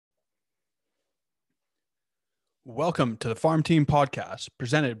Welcome to the Farm Team Podcast,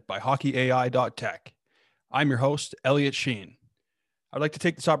 presented by HockeyAI.tech. I'm your host, Elliot Sheen. I'd like to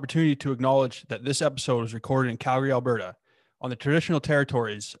take this opportunity to acknowledge that this episode was recorded in Calgary, Alberta, on the traditional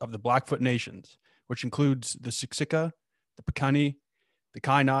territories of the Blackfoot Nations, which includes the Siksika, the Piikani, the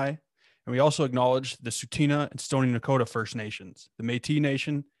Kainai, and we also acknowledge the Tsuut'ina and Stoney Nakoda First Nations, the Métis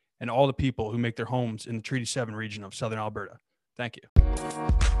Nation, and all the people who make their homes in the Treaty 7 region of Southern Alberta. Thank you.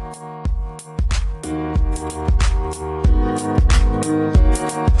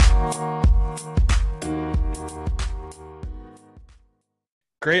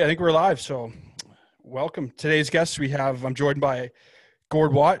 Great. I think we're live. So welcome. Today's guests I'm joined by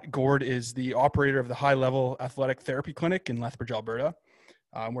Gord Watt. Gord is the operator of the high-level athletic therapy clinic in Lethbridge, Alberta,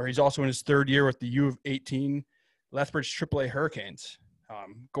 where he's also in his third year with the U18 Lethbridge AAA Hurricanes.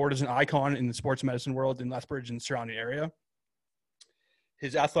 Gord is an icon in the sports medicine world in Lethbridge and surrounding area.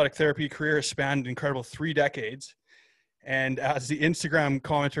 His athletic therapy career has spanned an incredible 3 decades. And as the Instagram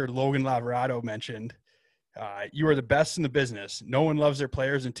commenter Logan Laverado mentioned, you are the best in the business. No one loves their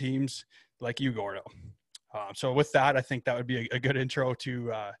players and teams like you, Gordo. So with that, I think that would be a good intro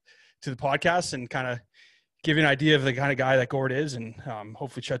to the podcast and kind of give you an idea of the kind of guy that Gord is, and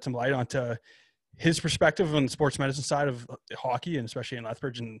hopefully shed some light onto his perspective on the sports medicine side of hockey, and especially in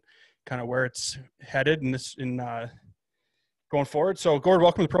Lethbridge, and kind of where it's headed in going forward. So Gord,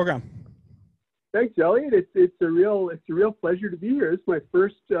 welcome to the program. Thanks, Elliot. It's a real pleasure to be here. It's my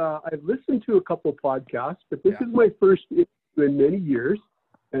first. I've listened to a couple podcasts, but this is my first in many years,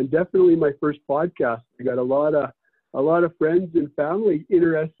 and definitely my first podcast. I got a lot of friends and family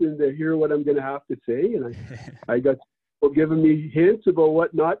interested to hear what I'm going to have to say, and I got people giving me hints about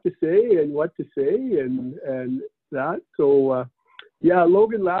what not to say and what to say, and that. So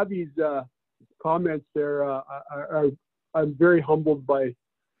Logan Lavy's comments there I'm very humbled by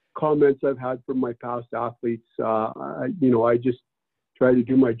comments I've had from my past athletes. I just try to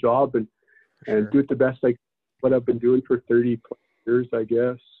do my job and do it the best what I've been doing for 30 plus years, I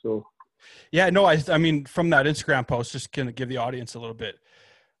guess. So, yeah, no, I mean, from that Instagram post, just going to give the audience a little bit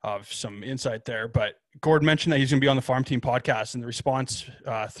of some insight there. But Gord mentioned that he's going to be on the Farm Team podcast, and the response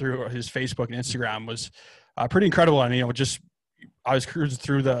through his Facebook and Instagram was pretty incredible. And, I was cruising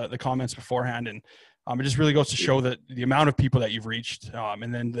through the comments beforehand, and it just really goes to show that the amount of people that you've reached,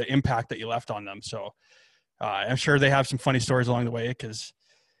 and then the impact that you left on them. So I'm sure they have some funny stories along the way, because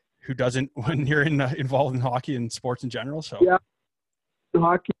who doesn't when you're involved in hockey and sports in general? So yeah,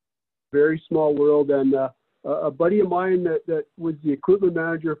 hockey, very small world. And a buddy of mine that was the equipment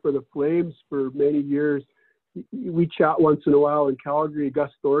manager for the Flames for many years, we chat once in a while in Calgary,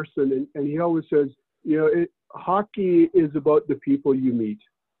 Gus Thorson, and he always says, hockey is about the people you meet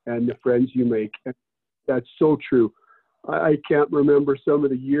and the friends you make. And that's so true. I can't remember some of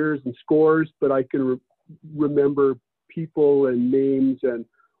the years and scores, but I can remember people and names and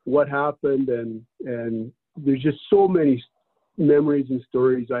what happened. And there's just so many memories and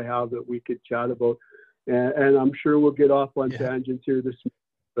stories I have that we could chat about. And I'm sure we'll get off on tangents here this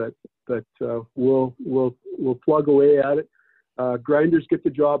week, but we'll plug away at it. Grinders get the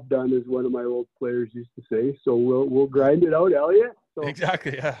job done, as one of my old players used to say. So we'll grind it out, Elliot. So.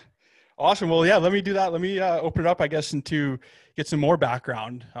 Exactly. Yeah. Awesome. Well, yeah, let me do that. Let me open it up, I guess, into get some more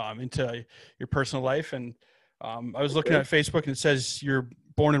background into your personal life. And I was looking at Facebook, and it says you're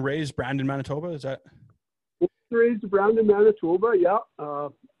born and raised Brandon, Manitoba. Is that? Raised Brandon, Manitoba. Yeah.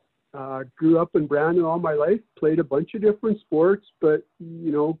 Grew up in Brandon all my life. Played a bunch of different sports, but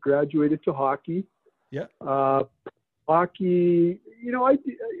graduated to hockey. Yeah. Hockey.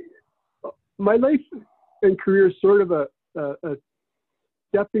 My life and career is sort of a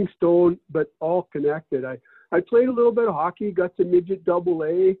stepping stone, but all connected. I played a little bit of hockey, got to midget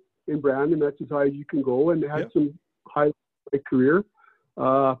AA in Brandon. That's as high as you can go, and had some highlights of my career.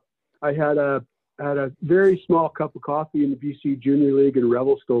 I had a very small cup of coffee in the BC Junior League in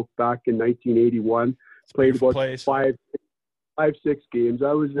Revelstoke back in 1981. Played about 5-6 games.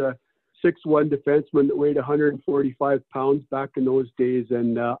 I was a 6'1" defenseman that weighed 145 pounds back in those days,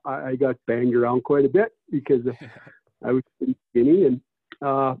 and I got banged around quite a bit because I was pretty skinny. And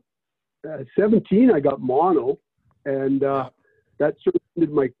at 17, I got mono, and that sort of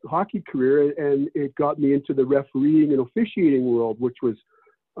ended my hockey career, and it got me into the refereeing and officiating world, which was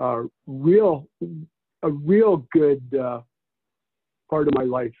a real good part of my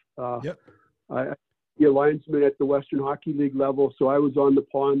life. I be a linesman at the Western Hockey League level, so I was on the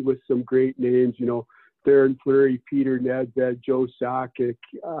pond with some great names, Theron Fleury, Peter Nedved, Joe Sakic,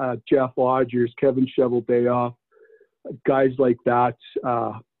 Jeff Odgers, Kevin Cheveldayoff, guys like that.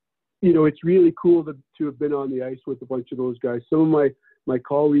 It's really cool to have been on the ice with a bunch of those guys. Some of my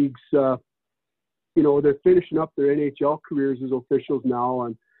colleagues they're finishing up their NHL careers as officials now,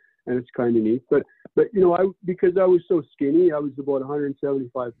 and it's kind of neat. But because I was so skinny, I was about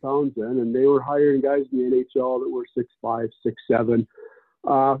 175 pounds then, and they were hiring guys in the NHL that were 6'5", 6'7".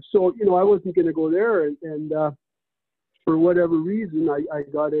 So I wasn't going to go there, and for whatever reason, I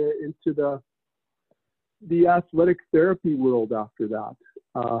got into the athletic therapy world after that.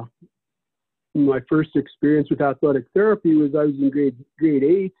 My first experience with athletic therapy was I was in grade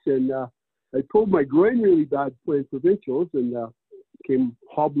 8, and I pulled my groin really bad playing provincials, and came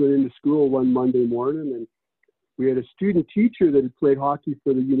hobbling into school one Monday morning, and we had a student teacher that had played hockey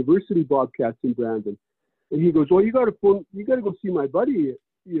for the University Bobcats in Brandon, and he goes, "Well, you got to go see my buddy,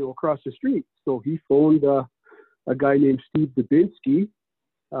 across the street." So he phoned a guy named Steve Dubinsky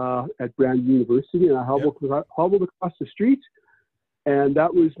at Brandon University, and I hobbled across the street, and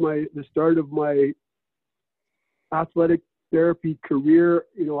that was the start of my athletic therapy career.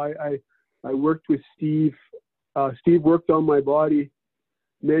 I worked with Steve. Steve worked on my body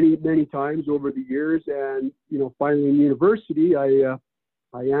many times over the years, and finally in university, I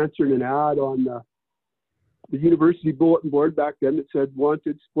answered an ad on the university bulletin board back then that said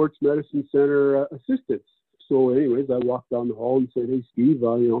 "Wanted Sports Medicine Center assistants." So, anyways, I walked down the hall and said, "Hey, Steve,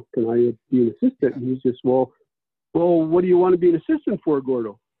 can I be an assistant?" And he's just, well, what do you want to be an assistant for,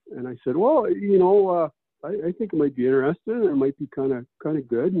 Gordo? And I said, "Well, I think it might be interesting. It might be kind of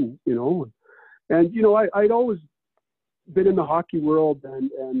good, and I'd always been in the hockey world,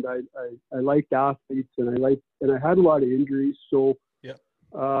 and I liked athletes, and I had a lot of injuries. So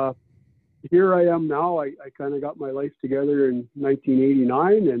here I am now. I kind of got my life together in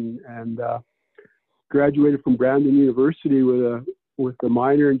 1989, and graduated from Brandon University with a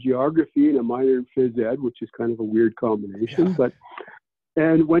minor in geography and a minor in phys ed, which is kind of a weird combination,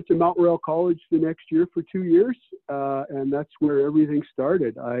 and went to Mount Royal College the next year for 2 years, and that's where everything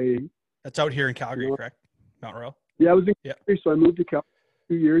started. That's out here in Calgary, correct? Mount Royal? Yeah, I was in Calgary, so I moved to Calgary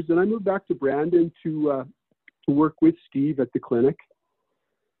for 2 years, and I moved back to Brandon to work with Steve at the clinic,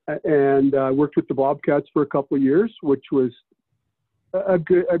 and I worked with the Bobcats for a couple of years, which was a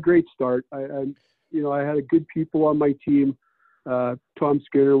great start. I had good people on my team. Tom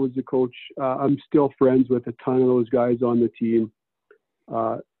Skinner was the coach. I'm still friends with a ton of those guys on the team.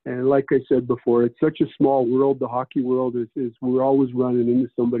 And like I said before, it's such a small world. The hockey world is we're always running into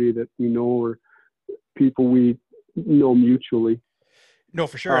somebody that we know or people we know mutually. No,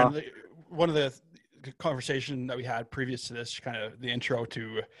 for sure. And one of the conversation that we had previous to this, kind of the intro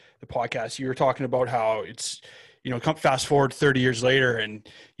to the podcast, you were talking about how it's, come fast forward 30 years later, and,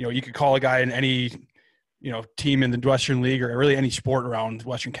 you could call a guy in any, team in the Western League or really any sport around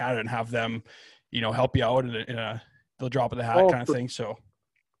Western Canada and have them, help you out in the drop of the hat kind of thing. So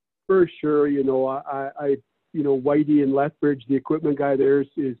for sure, I Whitey in Lethbridge, the equipment guy there,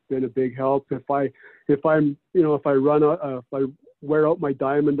 has been a big help. If I wear out my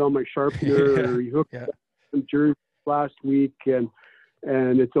diamond on my sharpener, or he hooked some jerseys last week, and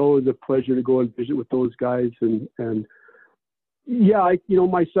it's always a pleasure to go and visit with those guys. And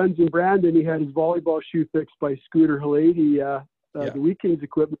my son's in Brandon. He had his volleyball shoe fixed by Scooter Halady, the Weekends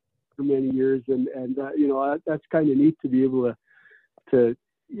equipment for many years, and that's kind of neat to be able to.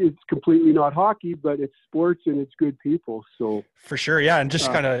 It's completely not hockey, but it's sports and it's good people. So for sure. Yeah. And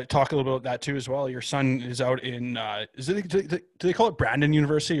just kind of talk a little bit about that too, as well. Your son is out in, do they call it Brandon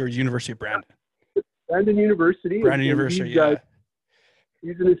University or University of Brandon? Brandon University. Brandon University.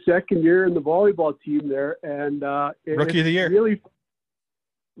 He's in his second year in the volleyball team there, and Rookie of the Year. Really,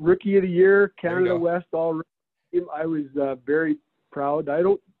 Rookie of the Year, Canada West all team. I was very proud. I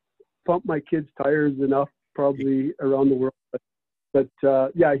don't pump my kids' tires enough, probably around the world. But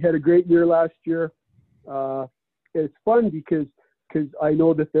he had a great year last year. It's fun because I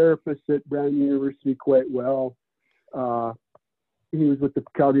know the therapist at Brandon University quite well. He was with the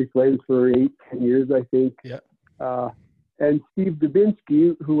Calgary Flames for 8-10 years, I think. Yeah. And Steve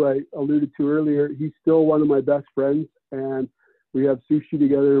Dubinsky, who I alluded to earlier, he's still one of my best friends, and we have sushi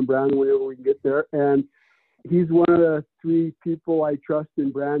together in Brandon whenever we can get there. And he's one of the 3 people I trust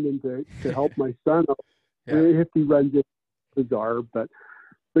in Brandon to help my son out if he runs it. Bizarre, but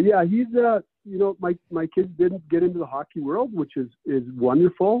yeah, he's my kids didn't get into the hockey world, which is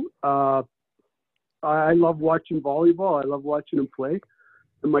wonderful. I love watching volleyball. I love watching them play.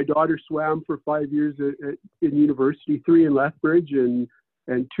 And my daughter swam for 5 years in university, 3 in Lethbridge and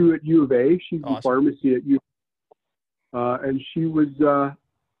 2 at U of A. She's in pharmacy at U. And she was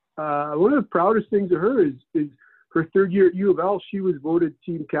one of the proudest things of her is her 3rd year at U of L. She was voted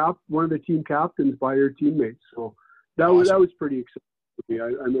one of the team captains by her teammates. So. That was pretty exciting for me. I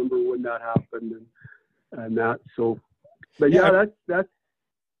remember when that happened and that. So, but that's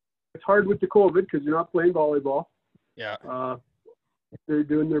it's hard with the COVID because they're not playing volleyball. Yeah. They're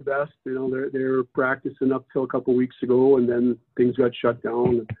doing their best. You know, they're practicing up till a couple of weeks ago, and then things got shut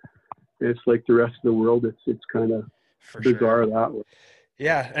down. It's like the rest of the world. It's kind of bizarre that way.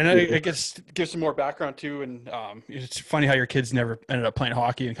 Yeah, and I guess give some more background too. And it's funny how your kids never ended up playing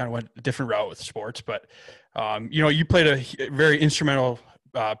hockey and kind of went a different route with sports. But you know, you played a very instrumental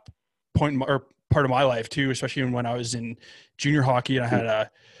point or part of my life too, especially when I was in junior hockey and I had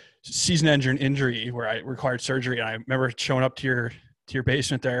a season-ending injury where I required surgery. And I remember showing up to your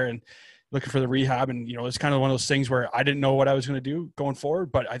basement there and looking for the rehab. And you know, it's kind of one of those things where I didn't know what I was going to do going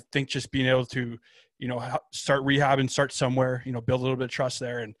forward. But I think just being able to, you know, start rehab and start somewhere, you know, build a little bit of trust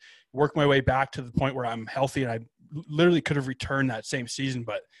there and work my way back to the point where I'm healthy. And I literally could have returned that same season,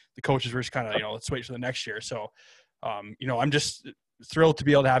 but the coaches were just kind of, you know, let's wait for the next year. So, you know, I'm just thrilled to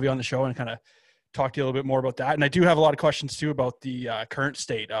be able to have you on the show and kind of talk to you a little bit more about that. And I do have a lot of questions too about the current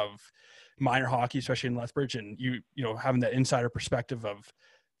state of minor hockey, especially in Lethbridge, and you know, having that insider perspective of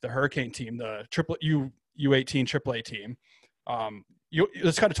the Hurricane team, the U18 AAA team.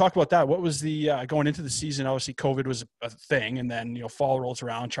 Let's kind of talk about that. What was the going into the season? Obviously, COVID was a thing, and then you know, fall rolls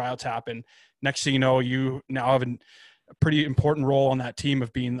around, tryouts happen. Next thing you know, you now have a pretty important role on that team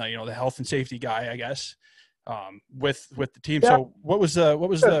of being the, you know, the health and safety guy, I guess, with the team. Yeah. So what was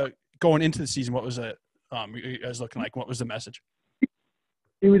the going into the season? What was it you guys looking like? What was the message?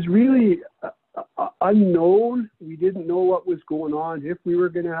 It was really unknown. We didn't know what was going on, if we were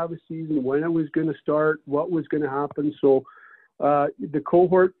going to have a season, when it was going to start, what was going to happen. So the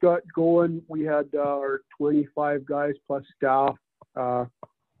cohort got going. We had our 25 guys plus staff,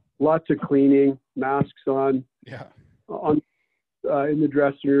 lots of cleaning, masks on. Yeah. In the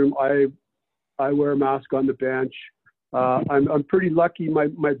dressing room. I wear a mask on the bench. I'm pretty lucky.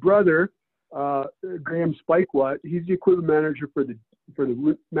 My brother, Graham Spike Watt, he's the equipment manager for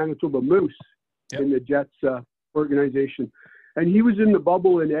the Manitoba Moose. Yep. In the Jets organization, and he was in the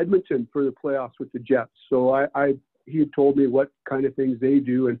bubble in Edmonton for the playoffs with the Jets. So he had told me what kind of things they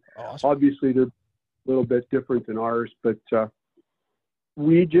do, and awesome. Obviously they're a little bit different than ours. But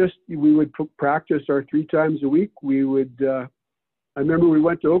we would practice our 3 times a week. We would. I remember we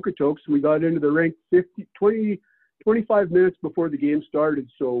went to Okotoks and we got into the rink 25 minutes before the game started.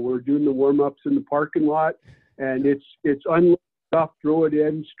 So we're doing the warm-ups in the parking lot, and it's unload stuff, throw it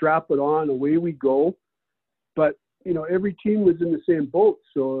in, strap it on, away we go. But you know, every team was in the same boat,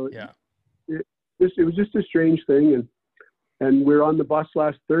 so yeah, it was just a strange thing. And we're on the bus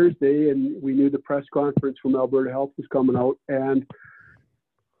last Thursday, and we knew the press conference from Alberta Health was coming out, and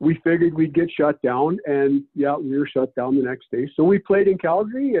we figured we'd get shut down, and yeah, we were shut down the next day. So we played in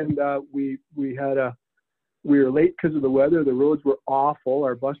Calgary, and we were late because of the weather. The roads were awful.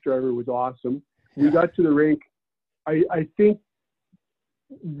 Our bus driver was awesome. Yeah. We got to the rink. I think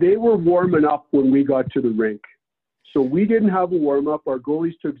they were warming up when we got to the rink. So we didn't have a warm-up. Our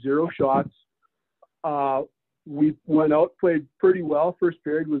goalies took 0 shots. We went out, played pretty well. First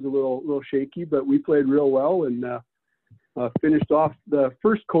period was a little shaky, but we played real well and finished off the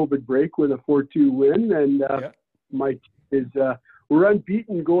first COVID break with a 4-2 win. And my team is we're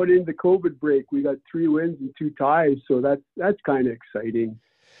unbeaten going into COVID break. We got 3 wins and 2 ties, so that's kind of exciting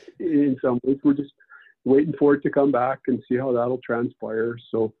in some ways. We're just waiting for it to come back and see how that'll transpire.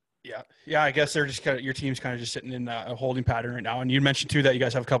 So yeah, I guess they're just your team's kind of just sitting in a holding pattern right now. And you mentioned too that you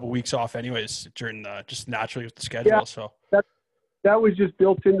guys have a couple of weeks off anyways during just naturally with the schedule. Yeah, so that was just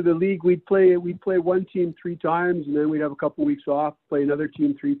built into the league. We'd play one team 3 times, and then we'd have a couple of weeks off, play another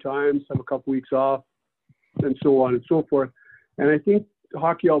team 3 times, have a couple of weeks off, and so on and so forth. And I think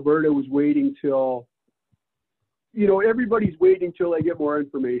Hockey Alberta was waiting till, you know, everybody's waiting till they get more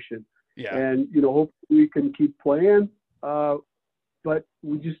information. Yeah. And, you know, hopefully we can keep playing. But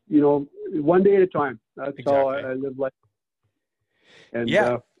we just, you know, one day at a time. That's exactly how I live life. And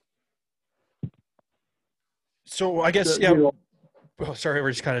yeah. So I guess, you know, oh, sorry, we're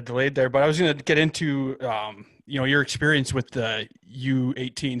just kind of delayed there, but I was going to get into, you know, your experience with the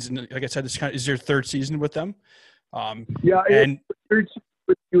U18s. And like I said, this is your 3rd season with them. Yeah. And 3rd season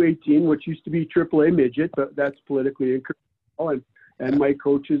with U18, which used to be AAA midget, but that's politically incorrect. And my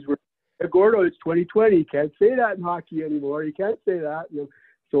coaches were, Gordo, it's 2020. You can't say that in hockey anymore. You can't say that. You know?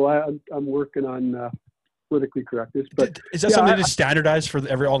 So I'm working on politically correctness. But is that something that's standardized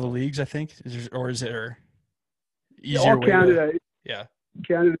for all the leagues? I think, or is it easier way? Canada,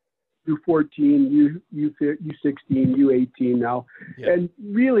 Canada U14, U16, U18 now, and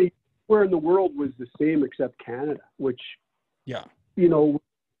really, where in the world was the same except Canada, which you know,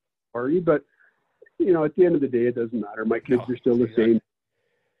 sorry, but you know, at the end of the day, it doesn't matter. My kids are still the same.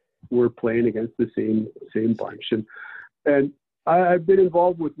 We're playing against the same bunch, and I've been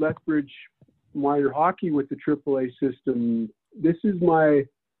involved with Lethbridge Minor Hockey with the AAA system. This is my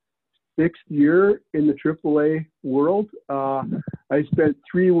 6th year in the AAA world. I spent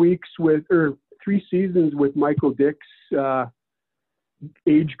 3 seasons with Michael Dick's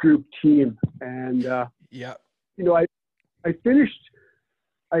age group team, and I finished.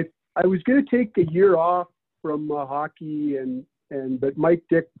 I was going to take a year off from hockey, but Mike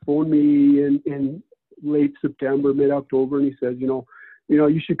Dick phoned me in late September, mid-October, and he says,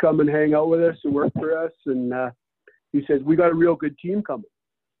 you should come and hang out with us and work for us. And he says, we got a real good team coming.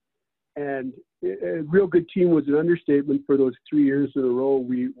 And a real good team was an understatement for those 3 years in a row.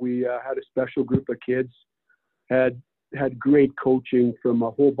 We had a special group of kids, had great coaching from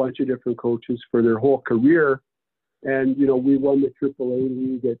a whole bunch of different coaches for their whole career. And, we won the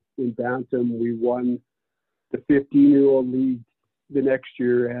AAA league in Bantam. We won the 15-year-old league the next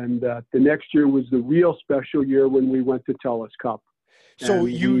year. And the next year was the real special year when we went to Telus Cup. So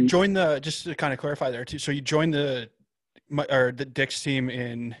you joined just to kind of clarify there too. So you joined the Dick's team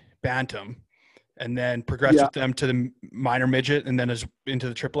in Bantam and then progressed with them to the minor midget and then into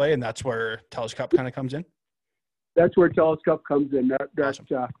the AAA. And that's where Telus Cup kind of comes in. That's where Telus Cup comes in. Awesome.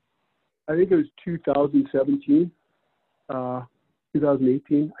 I think it was 2017.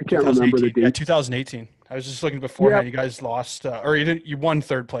 2018. I can't remember the date. Yeah, 2018. I was just looking beforehand. You guys lost, or you didn't. You won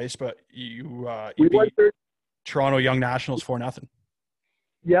third place, but you beat Toronto Young Nationals 4-0.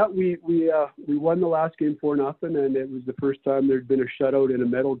 Yeah, we won the last game 4-0, and it was the first time there'd been a shutout in a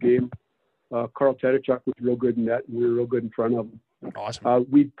medal game. Carl Tedachuk was real good in net, and we were real good in front of him. Awesome.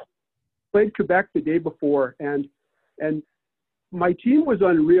 We played Quebec the day before, and my team was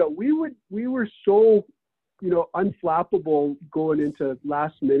unreal. We were so unflappable going into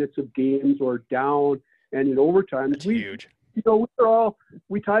last minutes of games or down and in overtime. That's huge.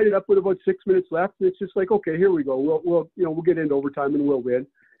 We tied it up with about 6 minutes left. And it's just like, okay, here we go. We'll get into overtime and we'll win.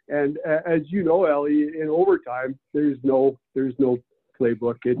 And as you know, Ellie, in overtime, there's no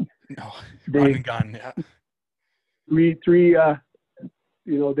playbook. Run and gun. Yeah.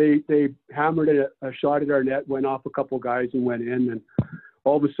 They hammered a shot at our net, went off a couple guys and went in. And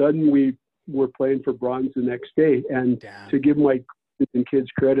all of a sudden we were playing for bronze the next day. And to give my kids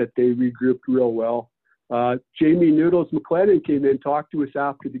credit, they regrouped real well. Jamie Noodles McLennan came in, talked to us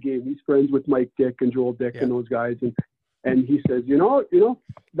after the game. He's friends with Mike Dick and Joel Dick and those guys. And he says,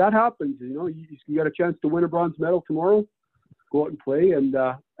 that happens. You got a chance to win a bronze medal tomorrow. Go out and play. And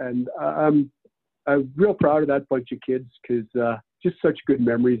I'm real proud of that bunch of kids because just such good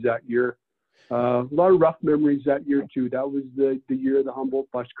memories that year. A lot of rough memories that year too. That was the year of the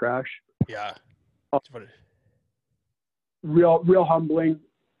Humboldt bus crash. Yeah. Real humbling.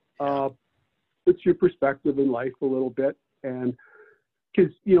 Puts your perspective in life a little bit. And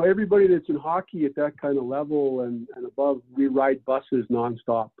because, everybody that's in hockey at that kind of level and above, we ride buses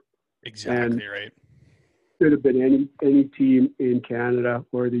nonstop. Exactly right. Could have been any team in Canada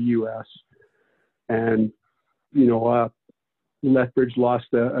or the U.S. And, Lethbridge lost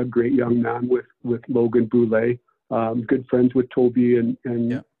a great young man with Logan Boulay, good friends with Toby and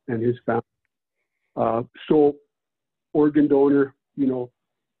his family. So organ donor,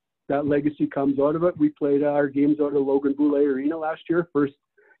 that legacy comes out of it. We played our games out of Logan Boulay Arena last year, first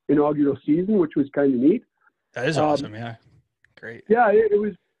inaugural season, which was kind of neat. That is awesome. Yeah. Great. Yeah, it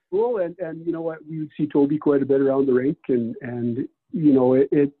was cool. And you know what, we would see Toby quite a bit around the rink and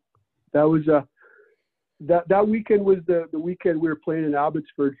that was that weekend was the weekend we were playing in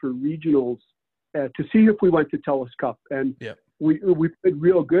Abbotsford for regionals to see if we went to Telus Cup. And we played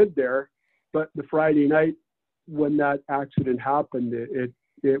real good there, but the Friday night when that accident happened,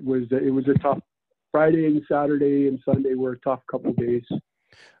 it was a tough Friday and Saturday and Sunday were a tough couple of days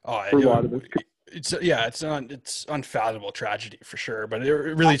for a lot of us. It's unfathomable tragedy for sure, but it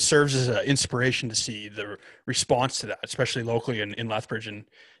really serves as an inspiration to see the response to that, especially locally in Lethbridge and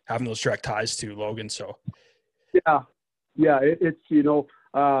having those direct ties to Logan. So I've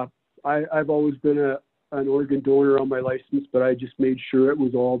always been an organ donor on my license, but I just made sure it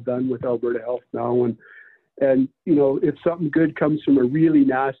was all done with Alberta Health now. And if something good comes from a really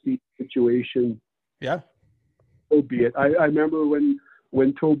nasty situation, so be it. I remember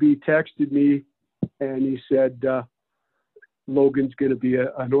when Toby texted me and he said, Logan's going to be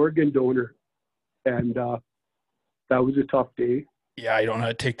an organ donor. And that was a tough day. Yeah, I don't know how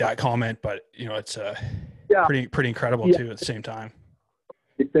to take that comment, but, it's pretty incredible too at the same time.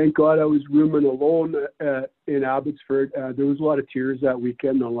 Thank God I was rooming alone in Abbotsford. There was a lot of tears that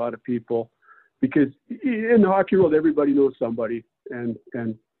weekend, a lot of people. Because in the hockey world, everybody knows somebody, and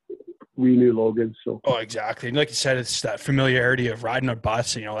we knew Logan. So. Oh, exactly. And like you said, it's that familiarity of riding a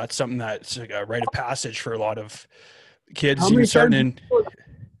bus. That's something that's like a rite of passage for a lot of kids How even many starting times? in.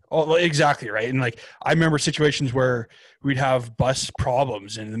 Oh, well, exactly right. And like I remember situations where we'd have bus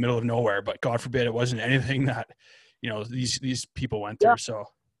problems in the middle of nowhere, but God forbid it wasn't anything that these people went Yeah. through.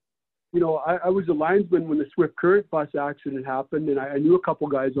 So I was a linesman when the Swift Current bus accident happened, and I knew a couple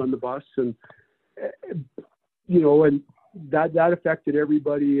guys on the bus, and and that affected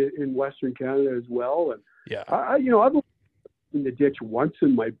everybody in Western Canada as well. And yeah, I've been in the ditch once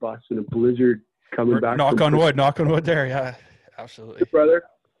in my bus in a blizzard coming back knock from on wood there. Yeah, absolutely. brother.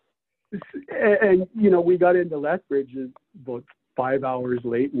 And we got into Lethbridge about 5 hours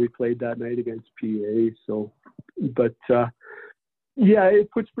late, and we played that night against PA. So, but yeah,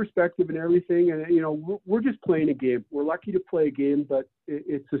 it puts perspective in everything. And we're just playing a game. We're lucky to play a game, but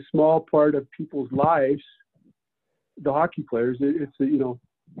it's a small part of people's lives. The hockey players, it's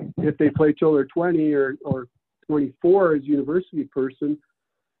if they play till they're 20 or 24 as a university person,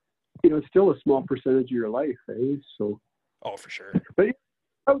 it's still a small percentage of your life, eh? So. Oh, for sure. But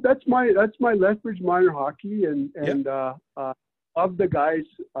that's my Lethbridge Minor Hockey, and of the guys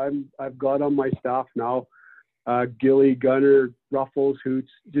I've got on my staff now, Gilly, Gunner, Ruffles,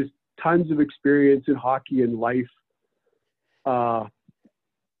 Hoots, just tons of experience in hockey and life.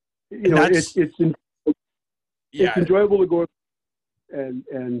 It's enjoyable to go,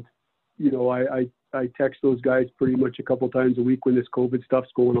 and I text those guys pretty much a couple times a week when this COVID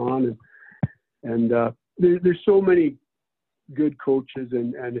stuff's going on, and there's so many good coaches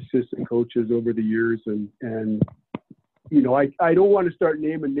and assistant coaches over the years, and I don't want to start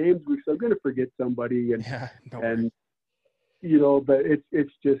naming names because I'm going to forget somebody, but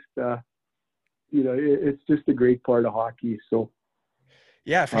it's just it's just a great part of hockey. So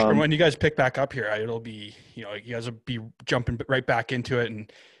yeah, for sure. When you guys pick back up here, it'll be you guys will be jumping right back into it, and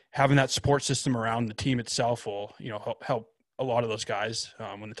having that support system around the team itself will help a lot of those guys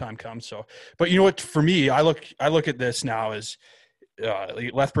when the time comes. So, but you know what? For me, I look at this now as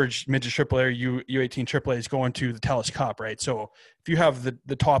Lethbridge Midget AAA, U18 AAA is going to the Telus Cup, right? So if you have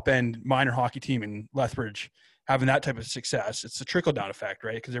the top end minor hockey team in Lethbridge having that type of success, it's a trickle down effect,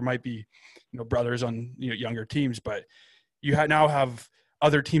 right? Because there might be brothers on younger teams, but you now have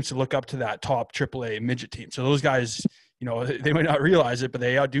other teams to look up to that top AAA midget team. So those guys, they might not realize it, but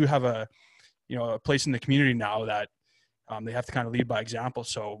they do have a place in the community now that they have to kind of lead by example.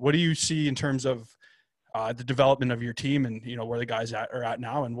 So what do you see in terms of the development of your team and, where the guys are at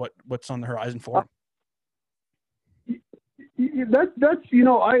now and what's on the horizon for them? That's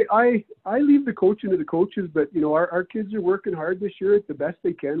I leave the coaching to the coaches, but our kids are working hard this year at the best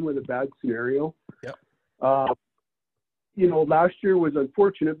they can with a bad scenario. Yep. Last year was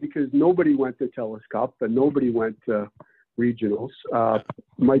unfortunate because nobody went to Telus Cup and nobody went to regionals.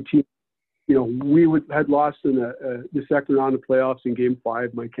 My team, we had lost in the second round of playoffs in Game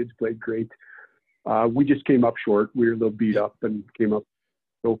 5. My kids played great. We just came up short. We were a little beat up and came up.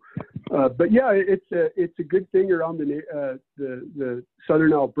 So, but yeah, it's a good thing around the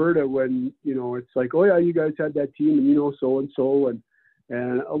southern Alberta when it's like, oh yeah, you guys had that team and so and so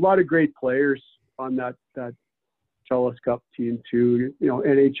and a lot of great players on that Telus Cup team too.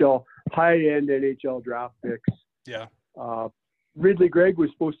 NHL high end NHL draft picks. Yeah. Ridley Gregg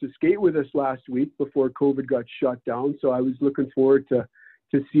was supposed to skate with us last week before COVID got shut down, so I was looking forward to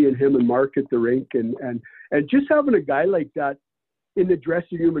seeing him and Mark at the rink and just having a guy like that in the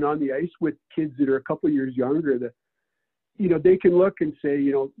dressing room and on the ice with kids that are a couple of years younger that, they can look and say,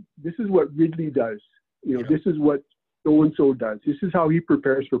 this is what Ridley does. This is what so-and-so does. This is how he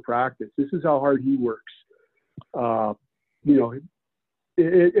prepares for practice. This is how hard he works.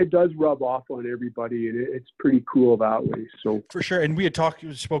 It does rub off on everybody, and it's pretty cool that way. So for sure. And we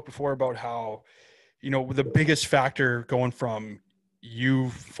spoke before about how, the biggest factor going from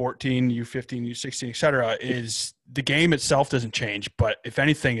U14, U15, U16, et cetera, is the game itself doesn't change. But if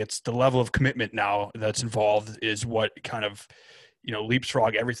anything, it's the level of commitment now that's involved is what kind of,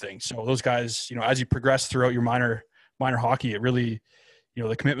 leapfrog everything. So those guys, as you progress throughout your minor hockey, it really,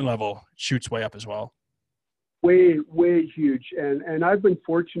 the commitment level shoots way up as well. Way huge. And I've been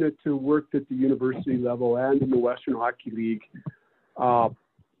fortunate to work at the university level and in the Western Hockey League,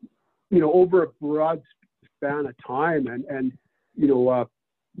 over a broad span of time. And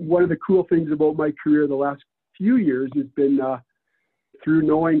one of the cool things about my career the last few years has been through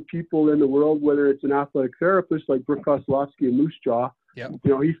knowing people in the world, whether it's an athletic therapist like Brooke Kozlowski and Moose Jaw. Yep.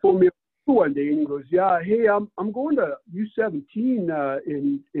 He phoned me up one day and he goes, yeah, hey, I'm going to U17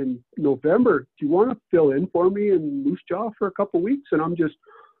 in November. Do you want to fill in for me in Moose Jaw for a couple of weeks? And I'm just,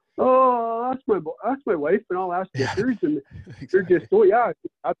 ask my wife and I'll ask sisters. And exactly. They're just, oh yeah,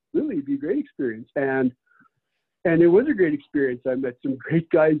 absolutely, it'd be a great experience. And it was a great experience. I met some great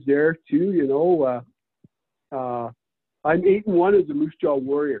guys there too, I'm 8-1 as a Moose Jaw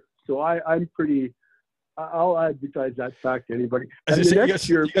Warrior. So I'm pretty. I'll advertise that fact to anybody. And the next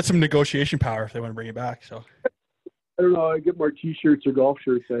year, you got some negotiation power if they want to bring you back. So I don't know. I get more T-shirts or golf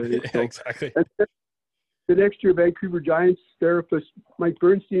shirts. I think. So. Exactly. The next year, Vancouver Giants therapist Mike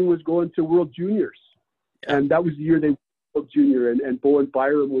Bernstein was going to World Juniors, and that was the year they won World Junior. And Bowen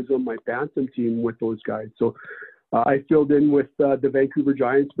Byram was on my bantam team with those guys. So I filled in with the Vancouver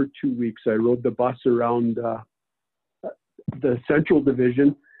Giants for 2 weeks. I rode the bus around the Central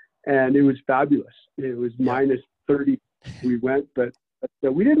Division, and it was fabulous. It was minus 30. We went, but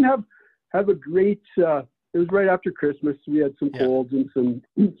we didn't have a great. It was right after Christmas. We had some colds and some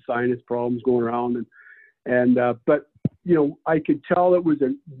sinus problems going around, but you know, I could tell it was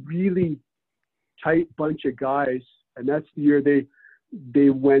a really tight bunch of guys, and that's the year they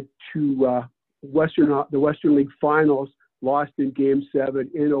went to the Western League Finals, lost in Game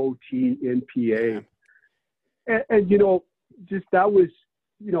 7 in OT in PA, and you know, just that was,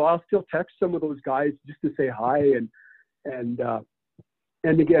 you know, I'll still text some of those guys just to say hi, and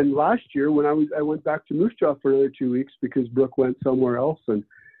again last year when I went back to Moose Jaw for another 2 weeks because Brooke went somewhere else and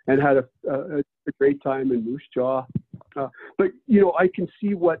had a great time in Moose Jaw, but you know, I can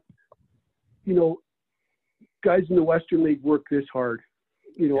see what, you know, guys in the Western League work this hard.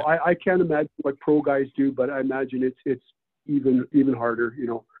 You know, I can't imagine what pro guys do, but I imagine it's even harder. You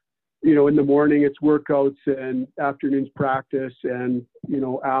know, in the morning it's workouts and afternoons practice, and you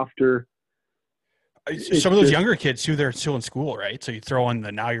know, after. Some of those younger kids too, they're still in school, right? So you throw in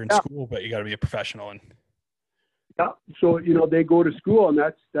now you're in school, but you got to be a professional. And so you know, they go to school, and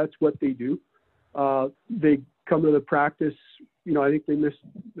that's what they do. They come to the practice. You know, I think they missed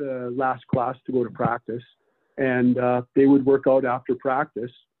the last class to go to practice, and they would work out after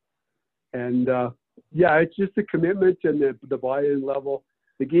practice. And it's just the commitment and the buy-in level.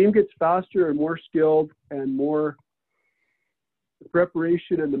 The game gets faster and more skilled, and more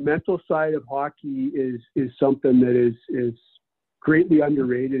preparation, and the mental side of hockey is something that is greatly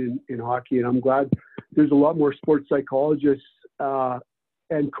underrated in hockey. And I'm glad there's a lot more sports psychologists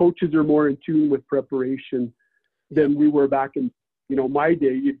and coaches are more in tune with preparation than we were back in, you know, my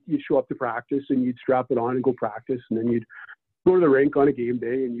day. You'd show up to practice and you'd strap it on and go practice, and then you'd go to the rink on a game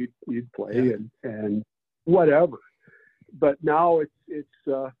day and you'd play and whatever. But now it's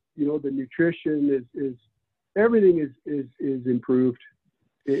you know, the nutrition is everything is improved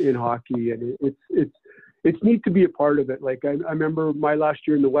in hockey, and it's neat to be a part of it. Like I remember my last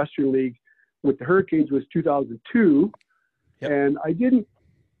year in the Western League with the Hurricanes was 2002, and I didn't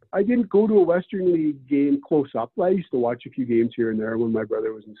go to a Western League game close up. I used to watch a few games here and there when my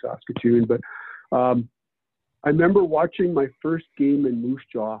brother was in Saskatoon, but I remember watching my first game in Moose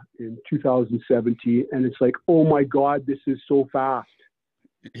Jaw in 2017, and it's like, oh my God, this is so fast.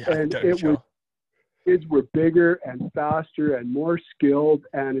 And kids were bigger and faster and more skilled,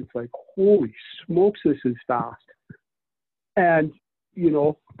 and it's like, holy smokes, this is fast. And you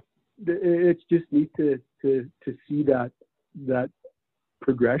know, it's just neat to see that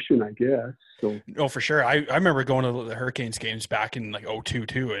progression, I guess. So for sure. I remember going to the Hurricanes games back in like 2002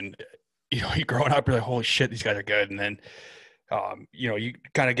 too, and you know, you growing up, you're like, holy shit, these guys are good. And then you know, you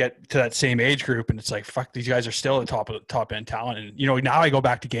kind of get to that same age group, and it's like, fuck, these guys are still at the top end talent. And you know, now I go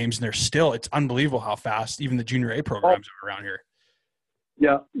back to games, and it's unbelievable how fast even the junior A programs are around here.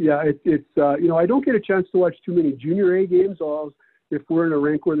 Yeah, it's you know, I don't get a chance to watch too many junior A games. If we're in a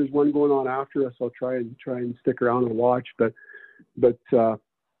rink where there's one going on after us, I'll try and stick around and watch. But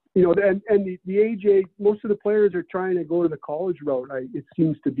you know, and the AJ, most of the players are trying to go to the college route. It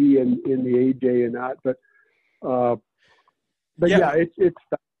seems to be in the AJ and that, but it's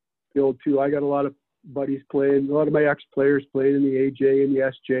skilled too. I got a lot of buddies playing, a lot of my ex-players playing in the AJ and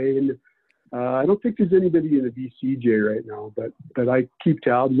the SJ, and I don't think there's anybody in the VCJ right now, but I keep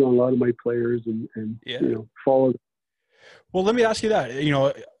tabs on a lot of my players and you know, follow. Well, let me ask you that. You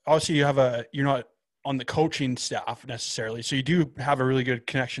know, obviously you're not on the coaching staff necessarily, so you do have a really good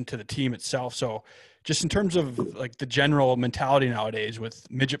connection to the team itself. So just in terms of like the general mentality nowadays with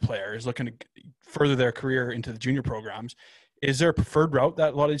midget players looking to further their career into the junior programs, is there a preferred route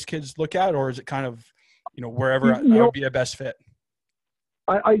that a lot of these kids look at, or is it kind of, you know, wherever would be a best fit?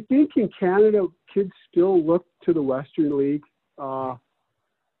 I think in Canada, kids still look to the Western League to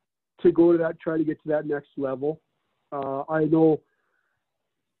go to that, try to get to that next level. I know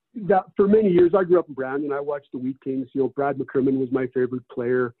that for many years, I grew up in Brandon. I watched the Wheat Kings. You know, Brad McCrimmon was my favorite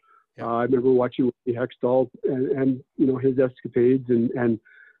player. I remember watching Hextall and you know, his escapades, and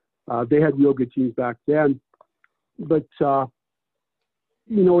they had real good teams back then. But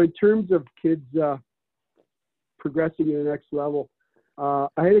you know, in terms of kids progressing to the next level, I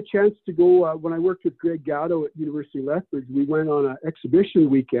had a chance to go when I worked with Greg Gatto at University of Lethbridge. We went on an exhibition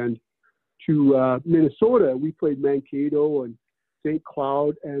weekend to Minnesota. We played Mankato and St.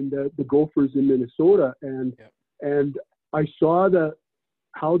 Cloud and the Gophers in Minnesota, and I saw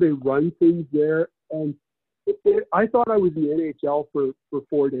how they run things there. And I thought I was in the NHL for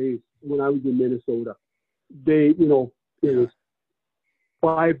 4 days when I was in Minnesota. There was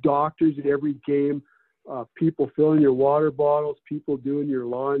 5 doctors at every game. People filling your water bottles, people doing your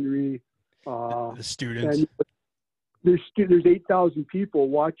laundry. The students. And there's 8,000 people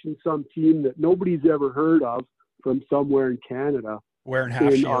watching some team that nobody's ever heard of from somewhere in Canada. Wearing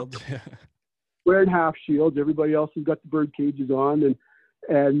half shields. Wearing half shields. Everybody else has got the bird cages on,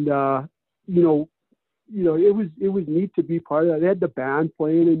 and it was neat to be part of that. They had the band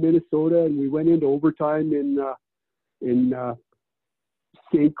playing in Minnesota, and we went into overtime in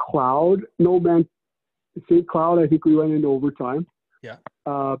St. Cloud. St. Cloud, I think we went into overtime. Yeah.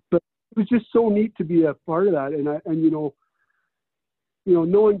 But it was just so neat to be a part of that. And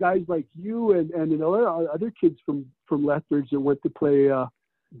knowing guys like you and other kids from Lethbridge that went to play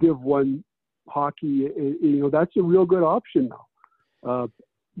Div 1 hockey, that's a real good option now.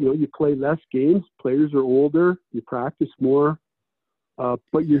 You play less games, players are older, you practice more,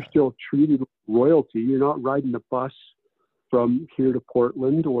 but you're still treated with royalty. You're not riding the bus from here to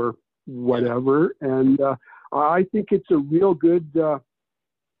Portland or whatever. And I think it's a real good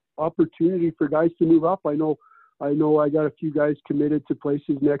opportunity for guys to move up. I know I got a few guys committed to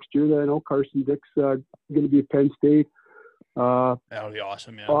places next year that I know. Carson Dick's going to be at Penn State. That'll be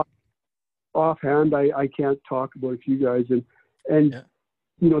awesome, yeah. Offhand, I can't talk about a few guys. And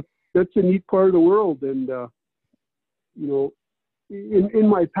that's a neat part of the world. And, in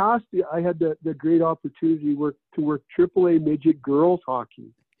my past, I had the great opportunity to work AAA midget girls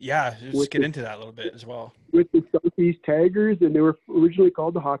hockey. Yeah, let's get into that a little bit as well. With the Southeast Tigers, and they were originally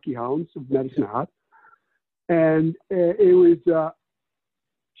called the Hockey Hounds of Medicine Hat. And it was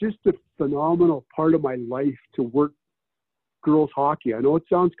just a phenomenal part of my life to work girls hockey. I know it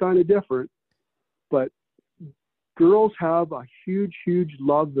sounds kind of different, but girls have a huge, huge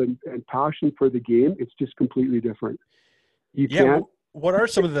love and passion for the game. It's just completely different. You can't. What are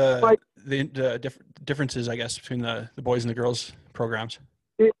some of the differences, I guess, between the boys and the girls programs?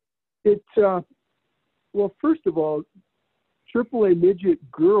 Well, first of all, AAA midget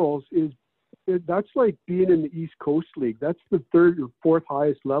girls that's like being in the East Coast League. That's the 3rd or 4th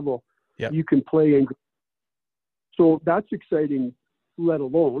highest level you can play in. So that's exciting, let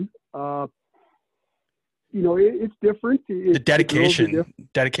alone. It's different. The dedication.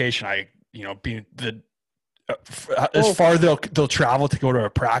 Being as far they'll travel to go to a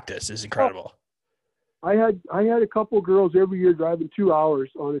practice is incredible. I had a couple of girls every year driving 2 hours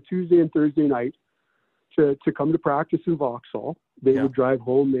on a Tuesday and Thursday night to come to practice in Vauxhall. They would drive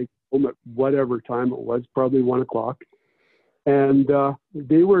home. They'd home at whatever time it was, probably 1 o'clock. And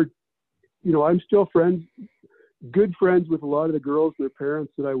they were, I'm still good friends with a lot of the girls and their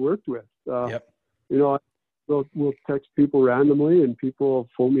parents that I worked with. We'll text people randomly, and people will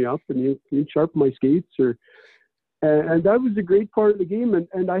phone me up and you sharpen my skates, and that was a great part of the game.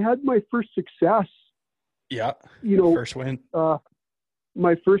 And I had my first success. Yeah. First win.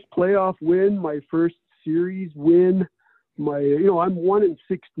 My first playoff win, my first series win. I'm 1-16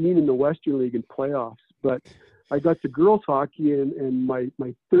 in the Western League in playoffs, but I got to girls hockey, and my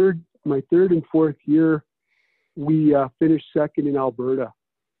third and fourth year, we finished second in Alberta.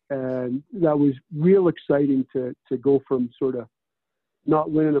 And that was real exciting to go from sort of not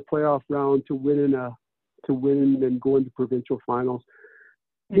winning a playoff round to winning and going to provincial finals.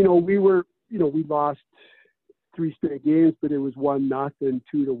 We lost 3 straight games, but it was 1-0,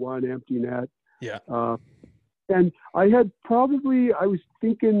 2-1 empty net. Yeah. And I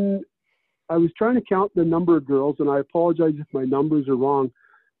was trying to count the number of girls, and I apologize if my numbers are wrong,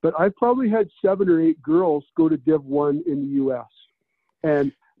 but I probably had 7 or 8 girls go to Div 1 in the U.S.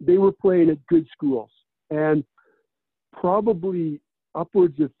 And they were playing at good schools, and probably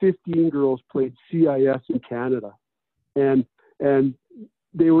upwards of 15 girls played CIS in Canada, and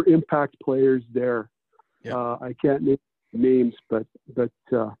they were impact players there. Yeah. I can't name names, but I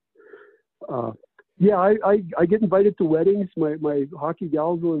get invited to weddings. My hockey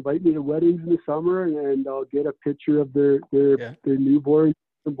gals will invite me to weddings in the summer, and I'll get a picture of their newborn,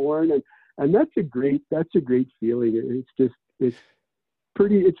 and that's a great feeling.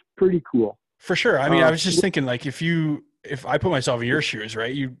 It's pretty cool. For sure. I mean, I was just thinking, like, if I put myself in your shoes,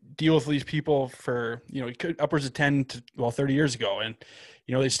 right, you deal with these people for, upwards of 10 to 30 years ago, and,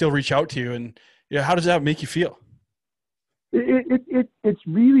 they still reach out to you, and how does that make you feel? It's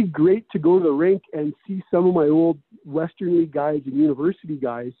really great to go to the rink and see some of my old Western League guys and university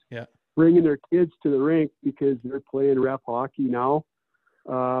guys bringing their kids to the rink because they're playing rep hockey now.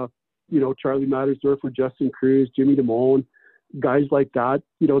 Charlie Mattersdorfer, Justin Cruz, Jimmy DeMone, guys like that.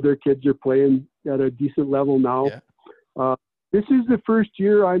 Their kids are playing at a decent level now. Yeah. This is the first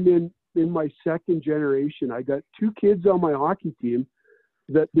year I'm in my second generation. I got two kids on my hockey team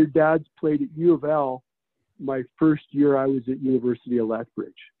that their dads played at U of L my first year I was at University of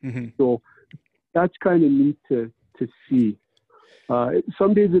Lethbridge. Mm-hmm. So that's kind of neat to see.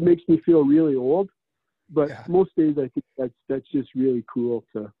 Some days it makes me feel really old, but most days I think that's just really cool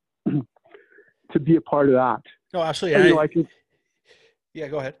to be a part of that. No, absolutely. Go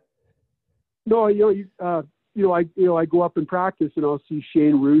ahead. No, I go up and practice and I'll see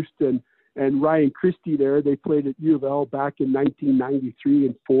Shane Roost and Ryan Christie there. They played at U of L back in 1993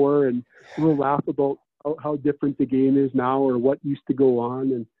 and 4, and we'll laugh about how different the game is now or what used to go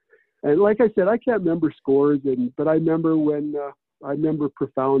on. And like I said, I can't remember scores, but I remember I remember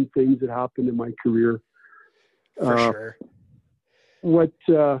profound things that happened in my career. For sure.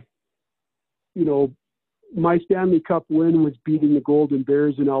 My Stanley Cup win was beating the Golden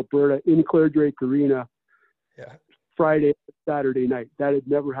Bears in Alberta in Clare Drake Arena Friday, Saturday night. That had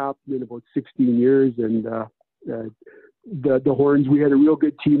never happened in about 16 years. And the Horns, we had a real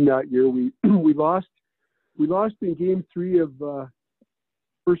good team that year. We lost in Game 3 of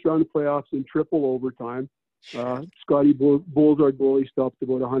first round of playoffs in triple overtime. Scotty Bowles, our goalie, stopped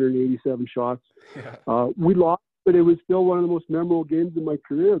about 187 shots. Yeah. We lost, but it was still one of the most memorable games of my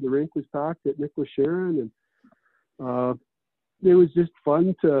career. The rink was packed at Nicholas Sharon, and it was just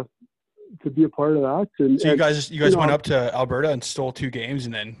fun to be a part of that. And so you guys went up to Alberta and stole 2 games,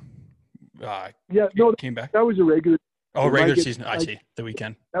 and then came back. That was a regular. Oh, regular season. I see. The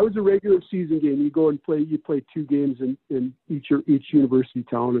weekend. That was a regular season game. You go and play. You play 2 games in each university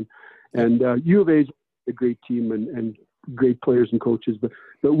town, and U of A is a great team and great players and coaches. But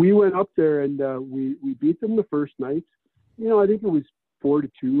we went up there and we beat them the first night. I think it was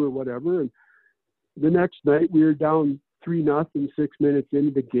 4-2 or whatever. And the next night we were down 3-0 6 minutes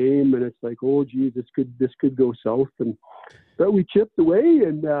into the game, and it's like, oh geez, this could go south. But we chipped away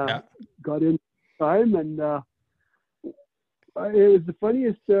and got in time and. It was the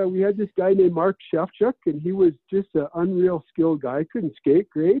funniest. We had this guy named Mark Shevchuk, and he was just an unreal skilled guy. Couldn't skate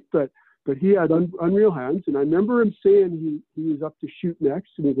great, but he had unreal hands. And I remember him saying he was up to shoot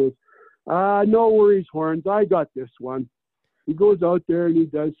next, and he goes, no worries, Horns, I got this one. He goes out there and he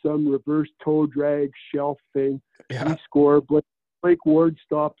does some reverse toe drag shelf thing. Yeah. We score. Blake Ward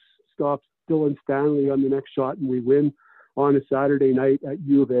stops Dylan Stanley on the next shot, and we win on a Saturday night at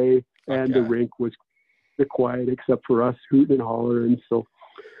U of A, and the rink was quiet except for us hooting and hollering. So,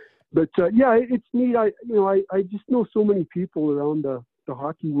 but it's neat. I just know so many people around the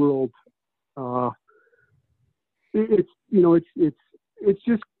hockey world. It's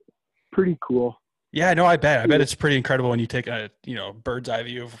just pretty cool. Yeah, no, I bet it's pretty incredible when you take a bird's eye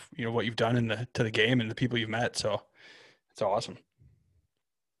view of what you've done to the game and the people you've met. So it's awesome.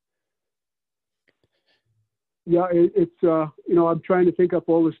 Yeah, it's I'm trying to think up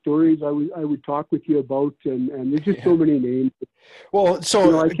all the stories I would talk with you about, and there's just so many names. Well,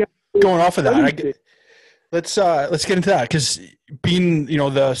 so going off of that, let's get into that, because being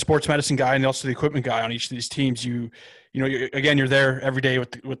the sports medicine guy and also the equipment guy on each of these teams, you're there every day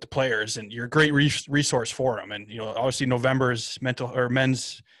with the players, and you're a great resource for them. And obviously November is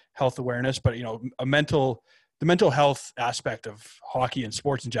men's health awareness, but the mental health aspect of hockey and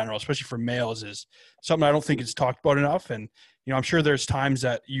sports in general, especially for males, is something I don't think is talked about enough. And, I'm sure there's times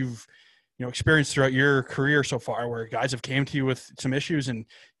that you've, experienced throughout your career so far where guys have came to you with some issues, and,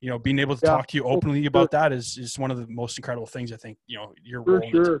 being able to talk to you openly about that is one of the most incredible things, I think, your role.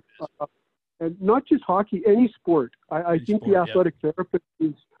 For sure. And not just hockey, any sport. I think the athletic therapist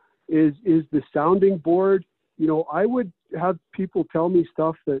is the sounding board. I would have people tell me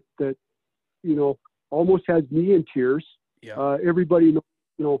stuff that almost has me in tears. Yeah. Everybody,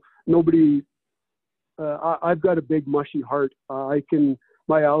 nobody. I've got a big mushy heart. My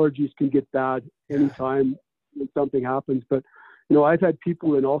allergies can get bad anytime something happens. But I've had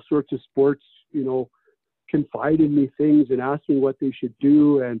people in all sorts of sports, confide in me things and ask me what they should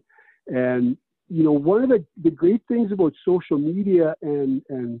do. And one of the great things about social media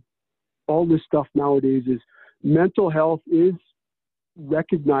and all this stuff nowadays is mental health is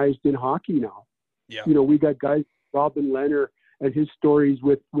recognized in hockey now. Yeah. We got guys, Robin Lehner and his stories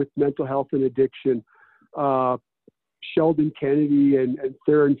with mental health and addiction, Sheldon Kennedy and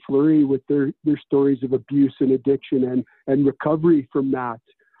Theron Fleury with their stories of abuse and addiction and recovery from that.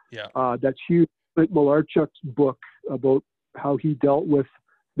 Yeah. That's huge. But Malarchuk's book about how he dealt with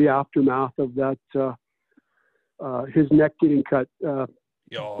the aftermath of that, his neck getting cut. Oh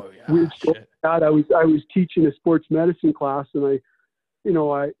yeah. Weird story. Shit. That I was teaching a sports medicine class, and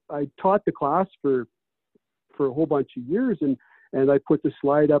I taught the class for a whole bunch of years, and I put the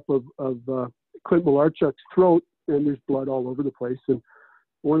slide up of Clint Malarchuk's throat, and there's blood all over the place. And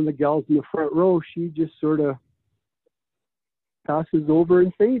one of the gals in the front row, she just sort of passes over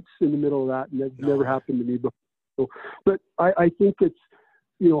and faints in the middle of that, and that's never happened to me before. So, but I think it's,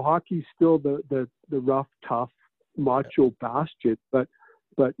 hockey's still the rough, tough, macho bastion, but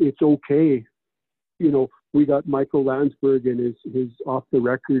it's okay. We got Michael Landsberg and his off the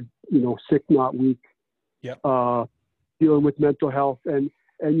record, sick not weak, dealing with mental health, and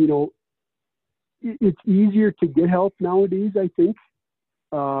it's easier to get help nowadays, I think.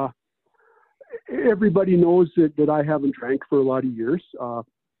 Everybody knows that I haven't drank for a lot of years. I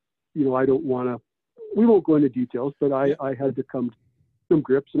don't want to, we won't go into details, but I had to come to some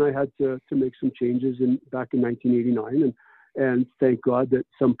grips, and I had to make some changes back in 1989. And thank God that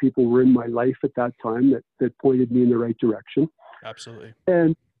some people were in my life at that time that pointed me in the right direction. Absolutely.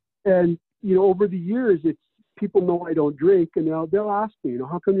 And over the years, it's, people know I don't drink, and they'll ask me,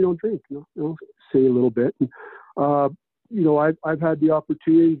 how come you don't drink? I'll say a little bit. And, I've had the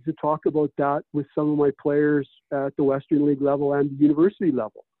opportunity to talk about that with some of my players at the Western League level and the university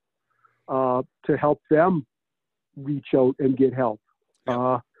level, to help them reach out and get help.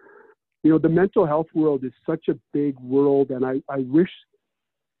 Yeah. The mental health world is such a big world, and I wish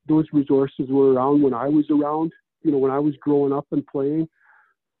those resources were around when I was around, when I was growing up and playing.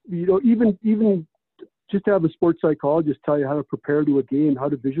 Even just to have a sports psychologist tell you how to prepare to a game, how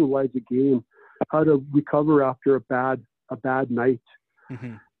to visualize a game, how to recover after a bad night.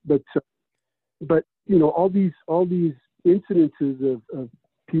 Mm-hmm. But all these incidences of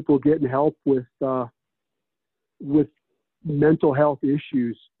people getting help with mental health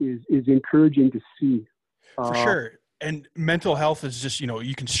issues is encouraging to see. For sure. And mental health is just,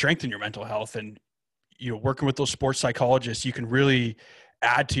 you can strengthen your mental health, and, working with those sports psychologists, you can really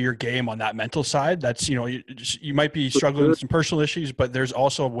add to your game on that mental side. That's, you might be struggling with some personal issues, but there's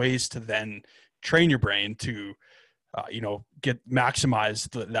also ways to then train your brain to, maximize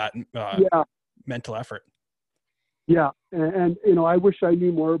that mental effort. Yeah. And I wish I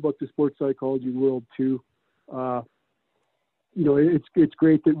knew more about the sports psychology world too. It's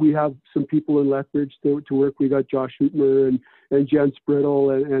great that we have some people in Lethbridge to work. We got Josh Hootmer and Jen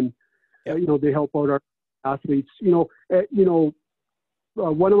Sprittle, and they help out our athletes.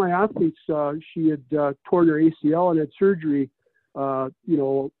 One of my athletes, she had torn her ACL and had surgery, a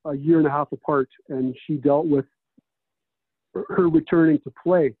year and a half apart, and she dealt with her returning to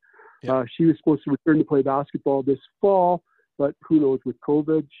play. Yeah. She was supposed to return to play basketball this fall, but who knows, with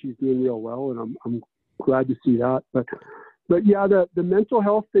COVID, she's doing real well, and I'm glad to see that. But yeah, the mental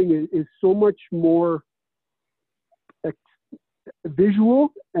health thing is so much more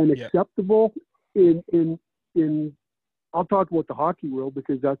visual and acceptable in I'll talk about the hockey world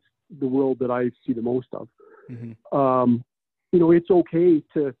because that's the world that I see the most of. Mm-hmm. It's okay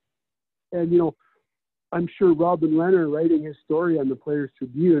to, and I'm sure Robin Leonard writing his story on the Players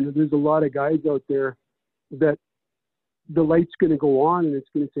Tribune, there's a lot of guys out there that the light's going to go on and it's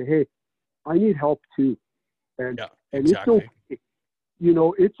going to say, hey, I need help too. And exactly. It's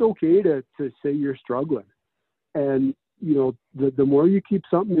okay. It's okay to say you're struggling. And, the more you keep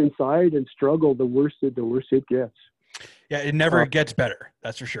something inside and struggle, the worse it gets. Yeah, it never gets better.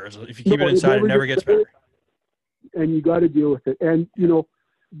 That's for sure. If you keep it inside, it never gets better. And you got to deal with it. And,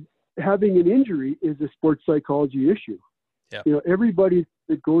 having an injury is a sports psychology issue. Yeah. Everybody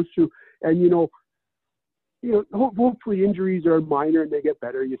that goes through, and, hopefully injuries are minor and they get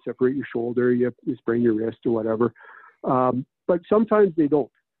better. You separate your shoulder, you sprain your wrist or whatever. But sometimes they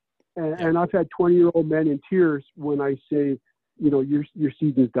don't. And I've had 20-year-old men in tears when I say, your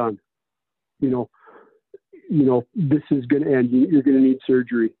season's done. This is going to end. You're going to need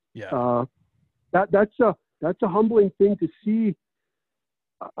surgery. Yeah. That's a humbling thing to see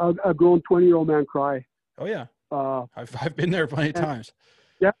a grown 20-year-old man cry. Oh yeah. I've been there plenty of times.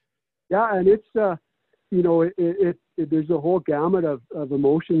 Yeah. Yeah. And it's, there's a whole gamut of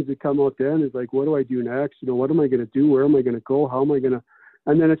emotions that come out then. It's like, what do I do next? What am I going to do? Where am I going to go? How am I going to,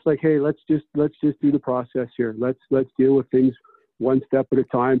 and then it's like, hey, let's just do the process here. Let's deal with things one step at a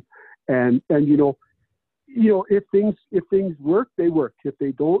time. And if things work, they work. If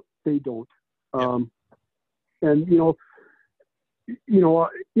they don't, they don't. And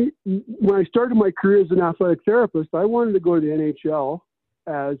when I started my career as an athletic therapist, I wanted to go to the NHL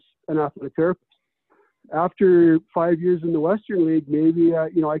as an athletic therapist. After 5 years in the Western League, maybe I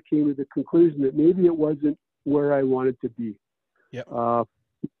came to the conclusion that maybe it wasn't where I wanted to be. Yeah.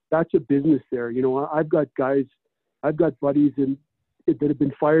 That's a business there. You know, I've got buddies that have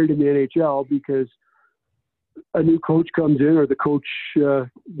been fired in the NHL because a new coach comes in, or the coach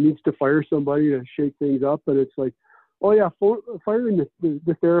needs to fire somebody to shake things up, and it's like, oh yeah, firing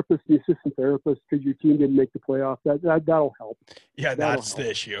the therapist, the assistant therapist, because your team didn't make the playoffs. That'll help. Yeah, that's the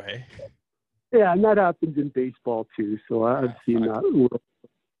issue, hey. Yeah, and that happens in baseball too. So I've seen that.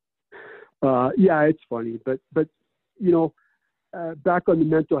 Yeah, it's funny, but you know, back on the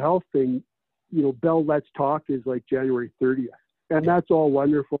mental health thing, you know, Bell Let's Talk is like January 30th, and that's all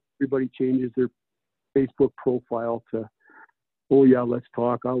wonderful. Everybody changes their Facebook profile to, oh yeah, let's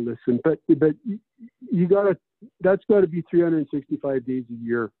talk, I'll listen. But that's gotta be 365 days a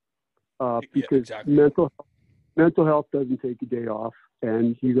year, because mental health doesn't take a day off,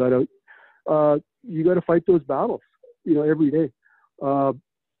 and you gotta fight those battles, you know, every day.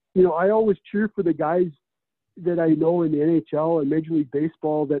 You know, I always cheer for the guys that I know in the NHL and Major League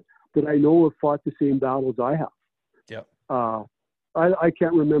Baseball that I know have fought the same battles I have. Yeah. I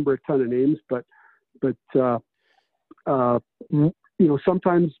can't remember a ton of names, but you know,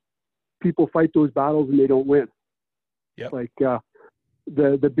 sometimes people fight those battles and they don't win. Yeah. Like the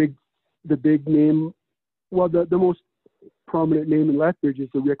big name, well, the most prominent name in Lethbridge is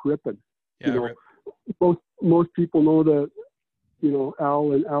the Rick Rippon. Yeah. You know, most people know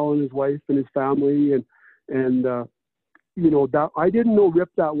Al and his wife and his family, and you know, that I didn't know Rip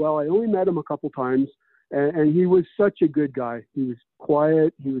that well. I only met him a couple times, and he was such a good guy. He was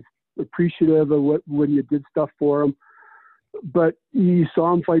quiet. He was appreciative of when you did stuff for him. But you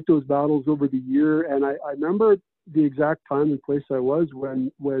saw him fight those battles over the year, and I remember the exact time and place I was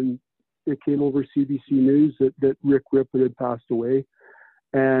when it came over CBC News that Rick Rippon had passed away,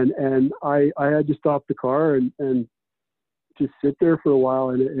 and I had to stop the car and just sit there for a while,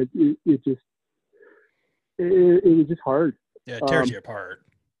 and it was just hard. Yeah, it tears you apart.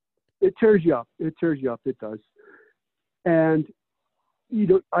 It tears you up. It tears you up. It does. And you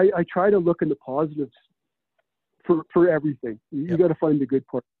know, I try to look in the positives for everything. You got to find the good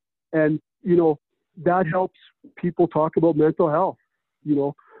part, and you know, that helps people talk about mental health. You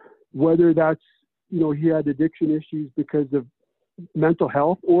know, whether that's, you know, he had addiction issues because of mental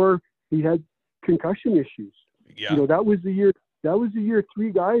health, or he had concussion issues. Yeah. You know, that was the year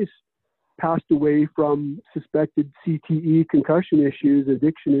 3 guys passed away from suspected CTE, concussion issues,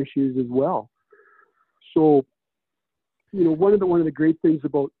 addiction issues as well. So, you know, one of the great things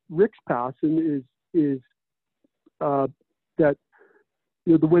about Rick's passing is that,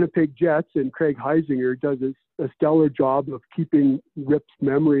 you know, the Winnipeg Jets and Craig Heisinger does a stellar job of keeping Rip's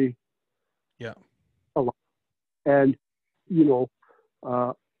memory alive. And, you know,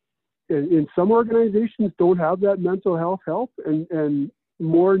 and some organizations don't have that mental health help, and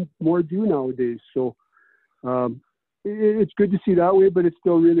more do nowadays. So it's good to see that way, but it's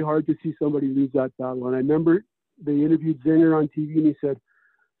still really hard to see somebody lose that battle. And I remember they interviewed Zinger on TV, and he said,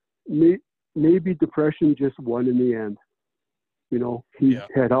 maybe depression just won in the end. You know, he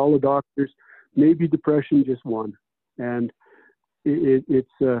had all the doctors. Maybe depression just won, and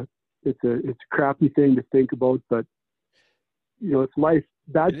it's a crappy thing to think about, but you know, it's life.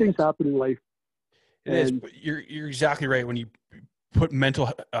 Bad things happen in life. It is. But you're exactly right. When you put mental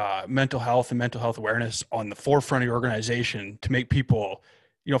health and mental health awareness on the forefront of your organization to make people,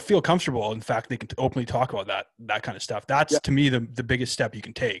 you know, feel comfortable. In fact, they can openly talk about that kind of stuff. That's to me the biggest step you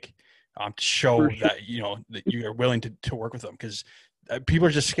can take to show that, you know, that you are willing to work with them, because people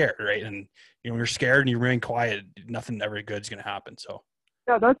are just scared, right? And you know, when you're scared and you remain quiet, nothing ever good is going to happen. So.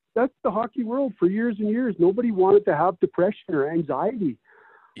 Yeah, that's the hockey world for years and years. Nobody wanted to have depression or anxiety,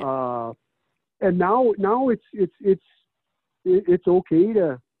 and now it's okay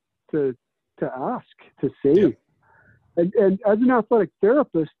to ask, to say. Yeah. And as an athletic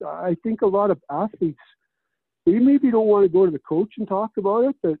therapist, I think a lot of athletes, they maybe don't want to go to the coach and talk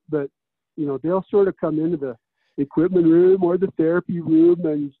about it, but you know, they'll sort of come into the equipment room or the therapy room,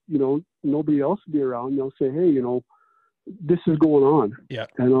 and you know, nobody else will be around. They'll say, hey, you know, this is going on. Yeah.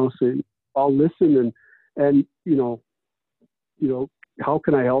 And I'll say, I'll listen, and you know, how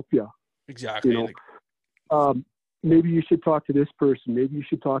can I help you? Exactly. You know, maybe you should talk to this person. Maybe you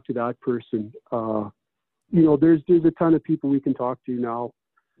should talk to that person. You know, there's a ton of people we can talk to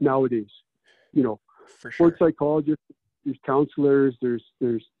nowadays. You know, for sure. Sports psychologists, there's counselors, there's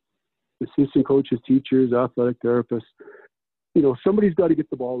assistant coaches, teachers, athletic therapists. You know, somebody's got to get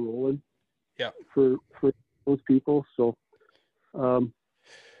the ball rolling. Yeah. For those people. So, well,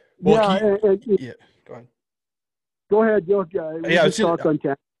 go ahead. Go ahead, Joe.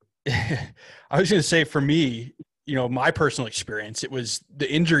 I was going to say, for me, you know, my personal experience, it was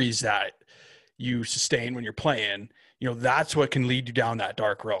the injuries that, you sustain when you're playing, that's what can lead you down that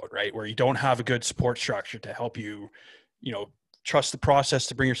dark road, right? Where you don't have a good support structure to help you, trust the process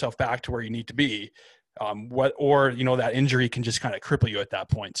to bring yourself back to where you need to be. That injury can just kind of cripple you at that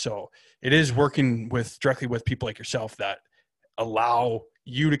point. So it is working directly with people like yourself that allow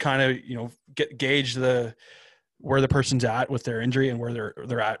you to kind of, gauge where the person's at with their injury and where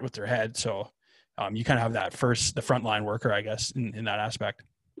they're at with their head. So you kind of have the frontline worker, I guess, in that aspect.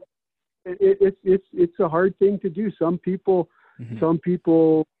 It's a hard thing to do. Some people,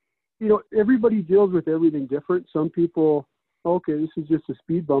 everybody deals with everything different. Some people, okay, this is just a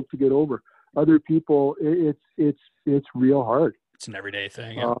speed bump to get over. Other people, it's real hard. It's an everyday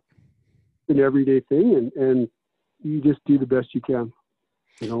thing. Yeah. An everyday thing, and you just do the best you can.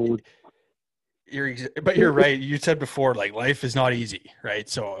 But you're right. You said before, like, life is not easy, right?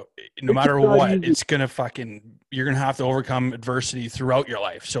 So no matter what, it's going to you're going to have to overcome adversity throughout your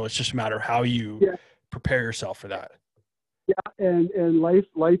life. So it's just a matter of how you prepare yourself for that. Yeah. And life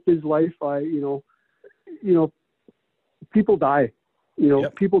is life. People die,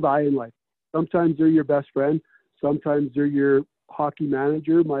 people die in life. Sometimes they're your best friend. Sometimes they're your hockey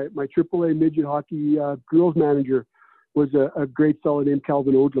manager. My AAA midget hockey girls manager was a great fellow named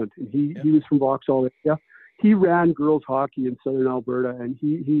Calvin Odland, and he was from Vauxhall. Yeah, he ran girls hockey in Southern Alberta, and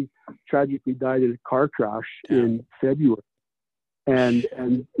he tragically died in a car crash in February. And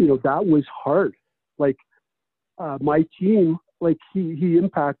that was hard. Like my team, like he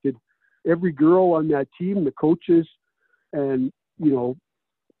impacted every girl on that team, the coaches, and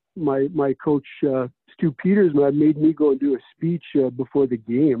my coach Stu Peters made me go and do a speech before the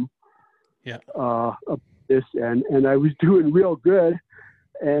game. Yeah. This and I was doing real good,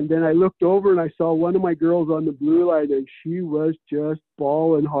 and then I looked over and I saw one of my girls on the blue line, and she was just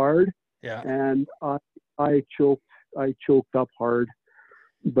bawling hard. Yeah. And I choked up hard,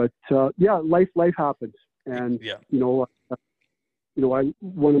 but life happens, and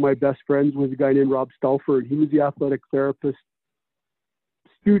one of my best friends was a guy named Rob Stauffer, and he was the athletic therapist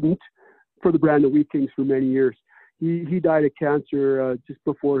student for the Brandon Wheat Kings for many years. He died of cancer just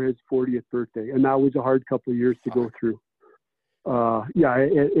before his 40th birthday, and that was a hard couple of years to go through.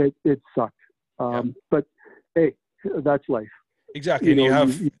 It sucked. But hey, that's life. Exactly.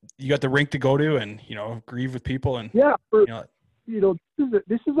 You got the rink to go to, and grieve with people, and this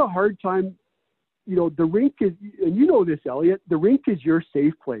is a hard time. The rink is, and this, Elliot, the rink is your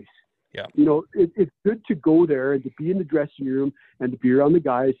safe place. Yeah. It's good to go there and to be in the dressing room and to be around the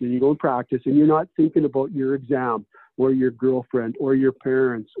guys, and you go and practice, and you're not thinking about your exam or your girlfriend or your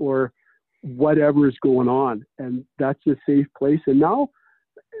parents or whatever is going on. And that's a safe place. And now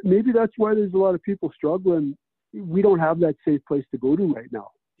maybe that's why there's a lot of people struggling. We don't have that safe place to go to right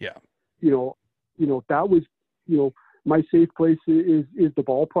now. Yeah. That was, my safe place is the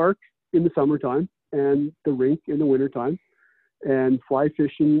ballpark in the summertime and the rink in the wintertime, and fly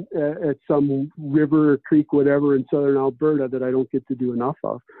fishing at some river or creek, whatever, in Southern Alberta that I don't get to do enough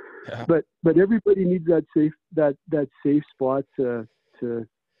of. Yeah. But everybody needs that safe spot to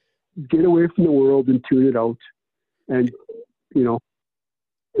get away from the world and tune it out. And,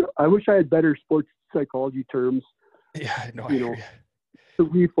 I wish I had better sports psychology terms, to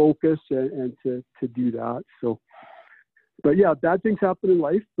refocus and to do that. So, but yeah, bad things happen in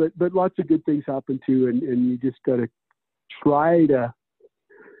life, but lots of good things happen too. And you just got to try to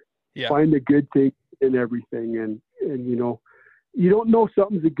find a good thing in everything. And you don't know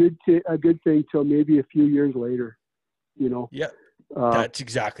something's a good thing till maybe a few years later, Yeah. That's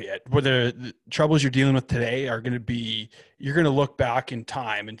exactly it. Where the troubles you're dealing with today are going to be, you're going to look back in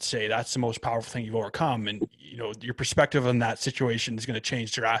time and say, that's the most powerful thing you've overcome. And, your perspective on that situation is going to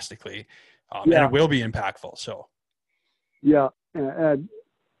change drastically. And it will be impactful. So. Yeah. And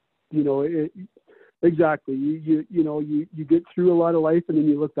exactly. You get through a lot of life, and then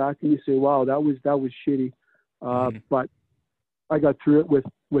you look back and you say, wow, that was shitty. But I got through it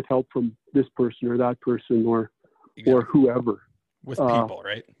with help from this person or that person or whoever. With people,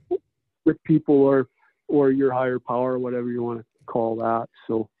 right? With people or your higher power, whatever you want to call that.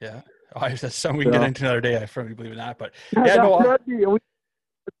 So yeah, that's something we can get into another day. I firmly believe in that. But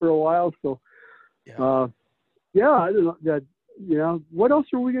for a while. So I don't know that. What else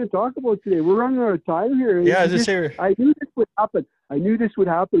are we going to talk about today? We're running out of time here. Yeah, I knew this would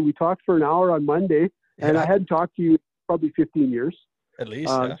happen. We talked for an hour on Monday, and I hadn't talked to you probably 15 years. At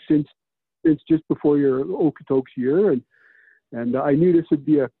least, since just before your Okotoks year, and I knew this would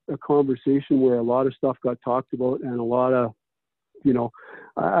be a conversation where a lot of stuff got talked about, and a lot of,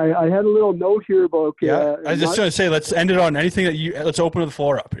 I had a little note here about. I was just going to say, let's end it on anything let's open the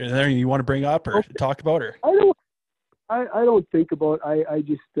floor up. Is there anything you want to bring up or talk about, or? I don't think about. I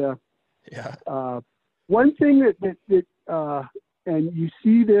just, Yeah. One thing that and you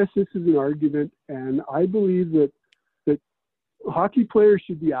see this is an argument, and I believe that hockey players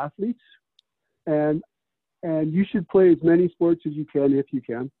should be athletes, and you should play as many sports as you can if you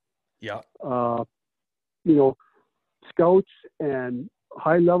can. Yeah. Scouts and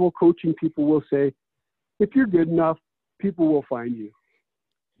high-level coaching people will say, if you're good enough, people will find you.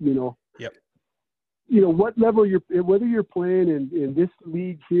 Yep. What level whether you're playing in this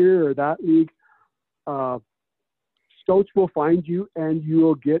league here or that league, scouts will find you and you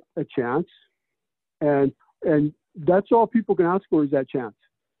will get a chance. And that's all people can ask for is that chance.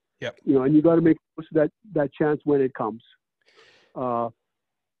 Yep. And you got to make most of that chance when it comes.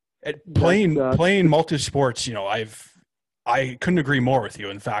 Playing multi-sports, I couldn't agree more with you.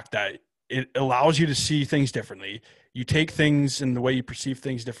 In fact, that it allows you to see things differently. You take things and the way you perceive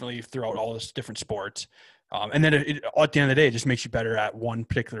things differently throughout all this different sports. And then at the end of the day, it just makes you better at one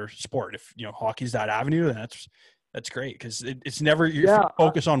particular sport. If, hockey's that avenue, then that's great. Cause it's never, if you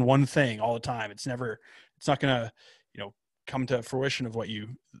focus on one thing all the time. It's not going to, come to fruition of what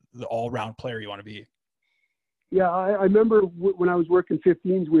the all round player you want to be. Yeah. I remember when I was working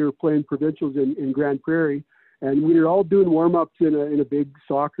 15s, we were playing provincials in Grand Prairie, and we were all doing warm-ups in a big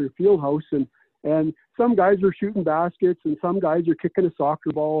soccer field house, and some guys were shooting baskets and some guys are kicking a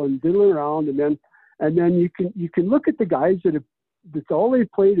soccer ball and diddling around, and then you can look at the guys that's all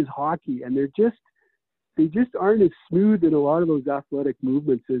they've played is hockey, and they just aren't as smooth in a lot of those athletic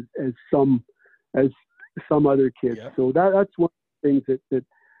movements as some other kids. Yeah. So that's one of the things that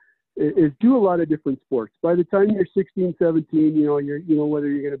is do a lot of different sports. By the time you're 16, 17, you're whether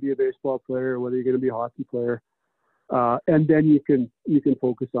you're going to be a baseball player or whether you're going to be a hockey player. And then you can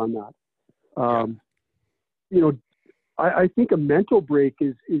focus on that. I think a mental break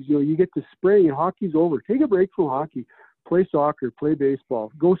is you get to spring and hockey's over. Take a break from hockey, play soccer, play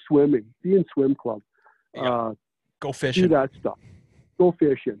baseball, go swimming, be in swim club, go fishing, do that stuff, go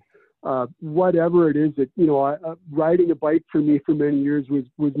fishing, whatever it is that, riding a bike for me for many years was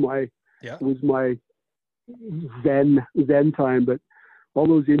my zen time. But all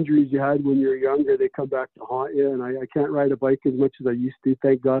those injuries you had when you were younger, they come back to haunt you. And I can't ride a bike as much as I used to.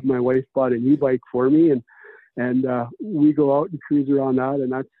 Thank God my wife bought an e-bike for me, and we go out and cruise around that.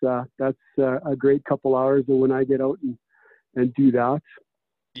 And that's a great couple hours of when I get out and do that.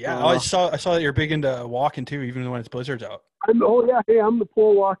 Yeah, I saw that you're big into walking too, even when it's blizzards out. I'm the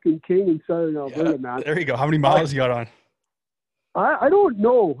pole walking king in Southern Alberta, man. There you go. How many miles you got on? I don't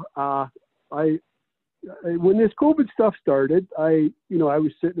know. When this COVID stuff started, I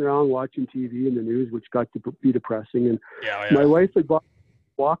was sitting around watching TV and the news, which got to be depressing. And my wife had bought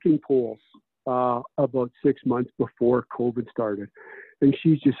walking poles about 6 months before COVID started. And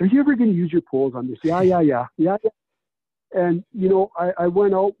she's just, are you ever going to use your poles on this? Yeah. And, I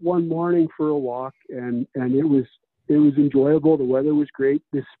went out one morning for a walk and it was enjoyable. The weather was great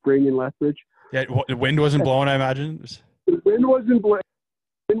this spring in Lethbridge. Yeah, the wind wasn't blowing, I imagine. The wind wasn't blowing.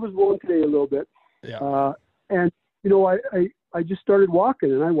 The wind was blowing today a little bit. Yeah. And, I just started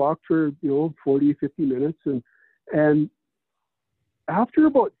walking, and I walked for, 40, 50 minutes. And after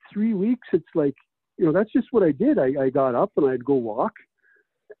about 3 weeks, it's like, that's just what I did. I got up and I'd go walk.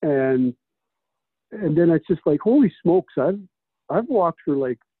 And then it's just like, holy smokes, I've walked for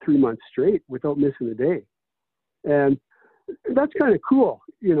like 3 months straight without missing a day. And that's kind of cool,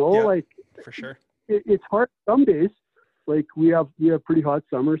 like for sure. It's hard some days. Like we have pretty hot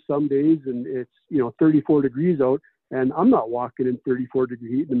summers some days, and it's 34 degrees out, and I'm not walking in 34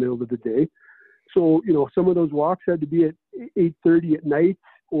 degree heat in the middle of the day. So some of those walks had to be at 8:30 at night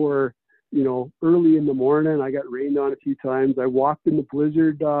or early in the morning. I got rained on a few times. I walked in the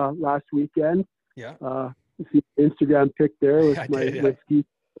blizzard last weekend. Yeah. You see the Instagram pic there with my ski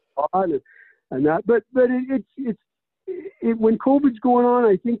on and that. But it's when COVID's going on,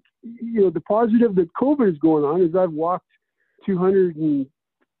 I think the positive that COVID is going on is I've walked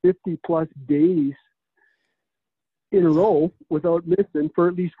 250 plus days in a row without missing for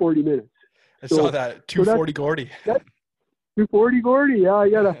at least 40 minutes. I saw that 240 Gordy. 240 Gordy. Yeah,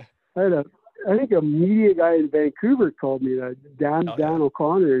 I think a media guy in Vancouver called me that. Dan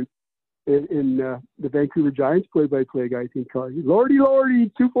O'Connor in the Vancouver Giants play-by-play guy, I think, called me Lordy,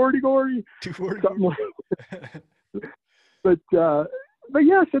 240 Gordy. 240 something like that. But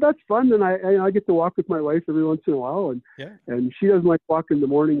yeah, so that's fun, and I get to walk with my wife every once in a while, and she doesn't like walking in the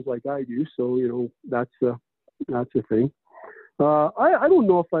mornings like I do, so that's a thing. I don't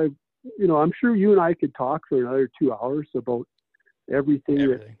know if I'm sure you and I could talk for another 2 hours about everything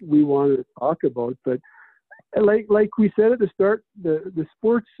that we wanted to talk about, but like we said at the start, the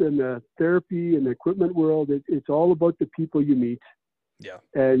sports and the therapy and the equipment world, it's all about the people you meet. Yeah.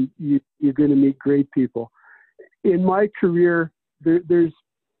 And you're going to meet great people. In my career, there's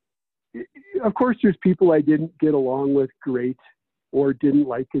of course there's people I didn't get along with great or didn't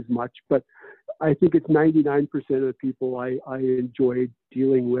like as much, but I think it's 99% of the people I enjoyed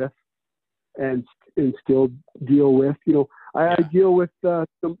dealing with and still deal with. I deal with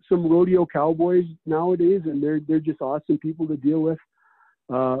some rodeo cowboys nowadays, and they're just awesome people to deal with.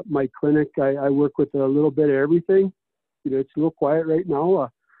 My clinic, I work with a little bit of everything. It's a little quiet right now.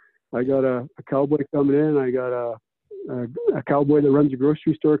 I got a cowboy coming in. I got a cowboy that runs a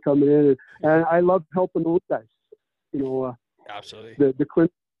grocery store coming in, and I love helping those guys. Absolutely.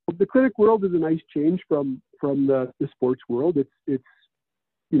 The clinic world is a nice change from the sports world. It's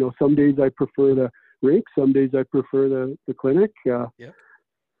some days I prefer the rink, some days I prefer the clinic.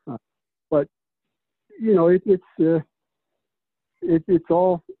 But it's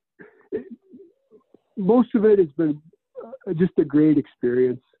all. Most of it has been just a great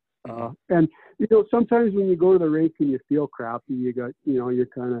experience. And sometimes when you go to the rink and you feel crappy, you're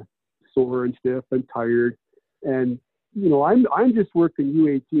kind of sore and stiff and tired, and I'm just working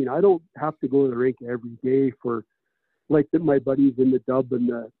U18. I don't have to go to the rink every day for like my buddies in the dub and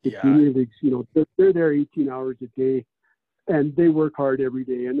the junior leagues. They're there 18 hours a day, and they work hard every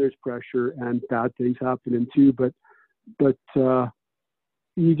day. And there's pressure and bad things happening too. But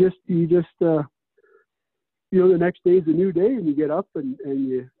you just the next day is a new day, and you get up and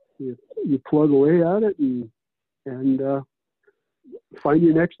you plug away at it and find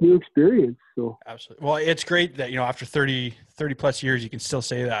your next new experience. So absolutely. Well, it's great that, after 30 plus years, you can still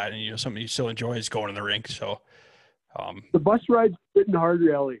say that, and, something you still enjoy is going to the rink. So, the bus ride's getting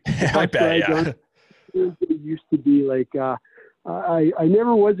harder, Ellie. I bet. Yeah. It used to be like, I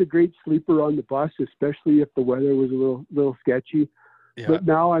never was a great sleeper on the bus, especially if the weather was a little sketchy, but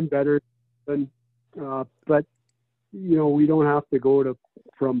now I'm better than, but we don't have to go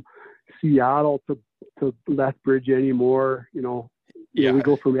from Seattle to Lethbridge anymore. We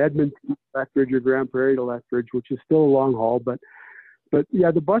go from Edmonton to Lethbridge or Grand Prairie to Lethbridge, which is still a long haul. But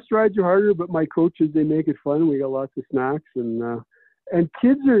yeah, the bus rides are harder, but my coaches, they make it fun. We got lots of snacks, and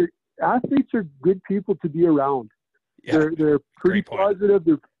athletes are good people to be around. Yeah, they're pretty positive.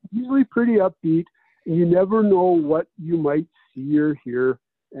 They're usually pretty upbeat. You never know what you might see or hear.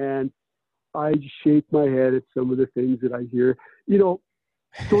 And I shake my head at some of the things that I hear.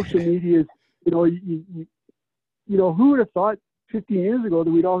 Social media is, who would have thought 15 years ago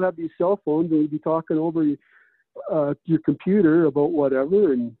that we'd all have these cell phones and we'd be talking over your computer about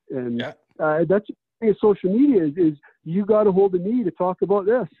whatever. And that's the thing of social media is you got a hold of me to talk about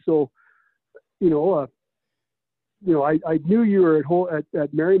this. So, I knew you were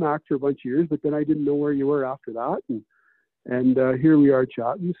at Merrimack for a bunch of years, but then I didn't know where you were after that. And here we are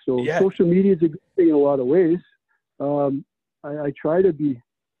chatting. So social media is a good thing in a lot of ways. I try to be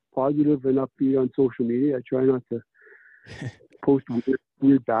positive and upbeat on social media. I try not to post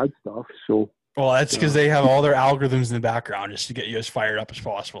weird bad stuff. So well, that's because they have all their algorithms in the background just to get you as fired up as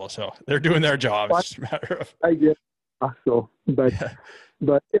possible. So they're doing their job. It's just a matter of. I guess so, but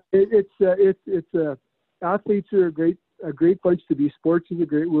it's athletes are a great bunch to be. Sports is a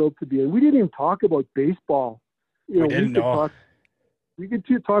great world to be in. We didn't even talk about baseball. We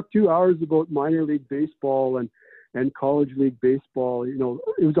could talk 2 hours about minor league baseball and college league baseball. It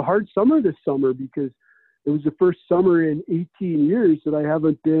was a hard summer this summer because it was the first summer in 18 years that I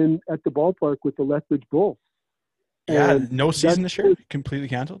haven't been at the ballpark with the Lethbridge Bulls. Yeah, no season this year? Completely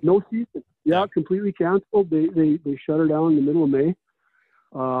canceled? No season. Yeah, completely canceled. They shut her down in the middle of May.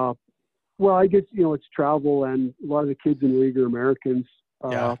 Well, I guess, it's travel, and a lot of the kids in the league are Americans.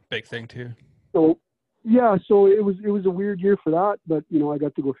 Big thing too. So it was a weird year for that, but I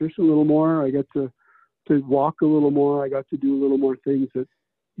got to go fishing a little more. I got to walk a little more. I got to do a little more things that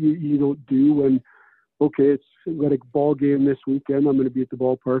you don't do when, we've got a ball game this weekend. I'm going to be at the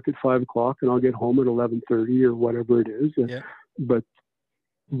ballpark at 5:00 and I'll get home at 11:30 or whatever it is. But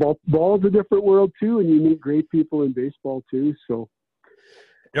ball's a different world too. And you meet great people in baseball too. So,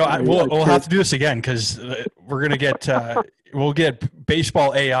 we'll have to do this again because we're going to get we'll get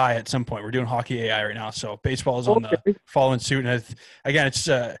baseball AI at some point. We're doing hockey AI right now, so baseball is on the following suit. And again, it's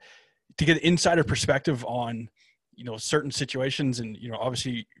to get an insider perspective on certain situations, and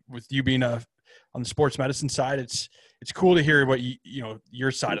obviously with you being on the sports medicine side, it's cool to hear what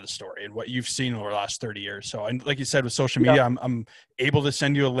your side of the story and what you've seen over the last 30 years. So, and like you said with social media, I'm able to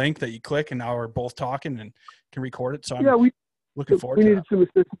send you a link that you click, and now we're both talking and can record it. So I'm looking forward to it. We needed some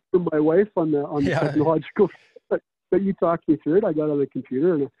assistance from my wife on the technological, but you talked me through it. I got on the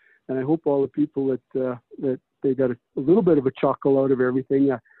computer, and I hope all the people that they got a little bit of a chuckle out of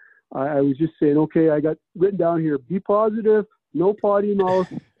everything. I was just saying, I got written down here, be positive, no potty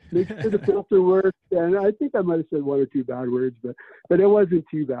mouth, make sure the filter works. And I think I might have said one or two bad words, but it wasn't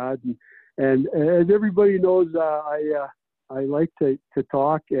too bad. And as everybody knows, I like to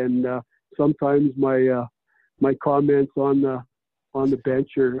talk, and sometimes my comments on the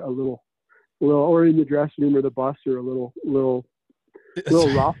bench are a little, or in the dressing room or the bus are a little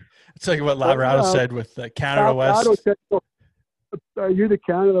rough. It's like what Labrado said with Canada West. Said, you're the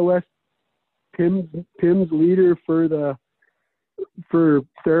Canada West PIMS leader for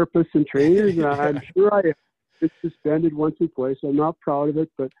therapists and trainers. And I'm sure I was suspended once or twice. I'm not proud of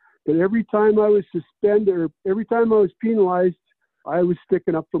it, but every time I was suspended or every time I was penalized, I was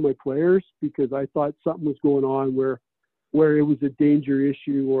sticking up for my players because I thought something was going on where it was a danger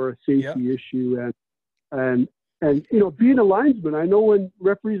issue or a safety issue. And being a linesman, I know when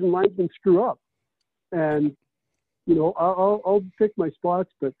referees and linesmen screw up, and I'll pick my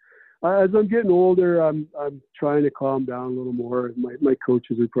spots, but as I'm getting older, I'm trying to calm down a little more. My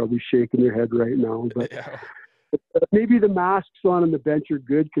coaches are probably shaking their head right now, but maybe the masks on the bench are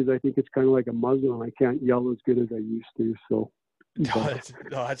good because I think it's kind of like a muzzle and I can't yell as good as I used to. So,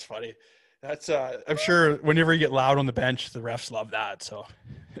 that's funny. That's I'm sure whenever you get loud on the bench, the refs love that. So.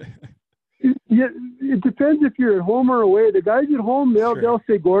 Yeah, it depends if you're at home or away. The guys at home, they'll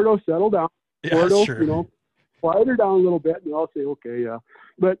say, "Gordo, settle down." Yeah, Gordo, quiet her down a little bit, and I'll say, "Okay, yeah."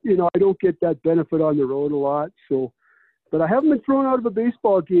 But I don't get that benefit on the road a lot. So, but I haven't been thrown out of a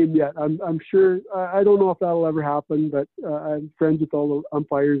baseball game yet. I'm sure. I don't know if that'll ever happen, but I'm friends with all the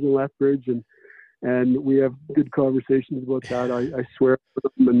umpires in Lethbridge, and we have good conversations about that. I swear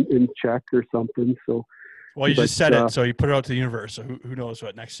them in check or something. So. Well, you just said it, so you put it out to the universe. So who knows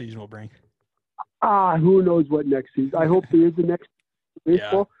what next season will bring? Who knows what next season? I hope there is a next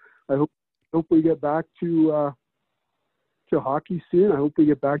baseball. Yeah. I hope we get back to hockey soon. I hope we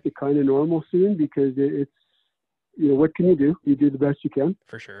get back to kind of normal soon because it's what can you do? You do the best you can.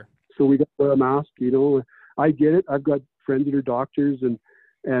 For sure. So we got to wear a mask. I get it. I've got friends that are doctors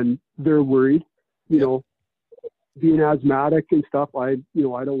and they're worried. Being asthmatic and stuff. I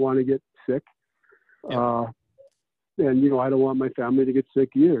don't want to get sick. And I don't want my family to get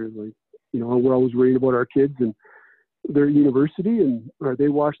sick either. Like, we're always worried about our kids and their university, and are they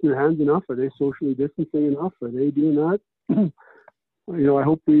washing their hands enough? Are they socially distancing enough? Are they doing that? I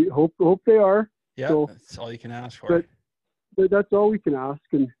hope they are. Yeah, so, that's all you can ask for. But that's all we can ask.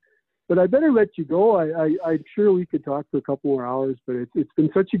 But I better let you go. I'm sure we could talk for a couple more hours, but it's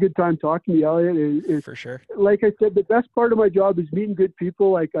been such a good time talking to you, Elliot. For sure. Like I said, the best part of my job is meeting good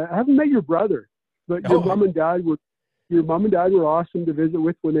people. Like I haven't met your brother, but your mom and dad were awesome to visit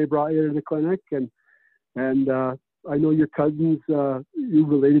with when they brought you to the clinic, and I know your cousins. You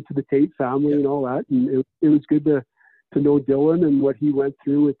related to the Tate family and all that, and it was good to know Dylan and what he went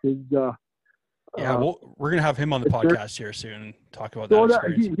through with his. Well, we're gonna have him on the podcast here soon and talk about that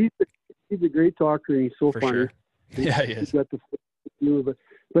experience. He's a great talker. And he's so funny. Sure. Yeah, he is. He's got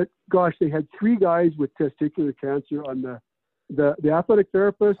but gosh, they had 3 guys with testicular cancer on the athletic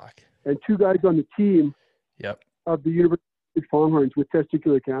therapist and 2 guys on the team. Yep. Of the University of Longhorns with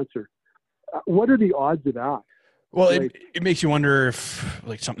testicular cancer. What are the odds of that? Well, it makes you wonder if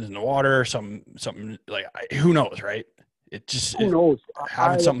like something's in the water, something like who knows, right? It just who knows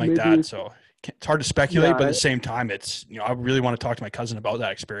having something like that. So it's hard to speculate, but at the same time, it's I really want to talk to my cousin about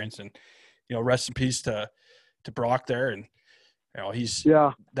that experience, and rest in peace to Brock there, and he's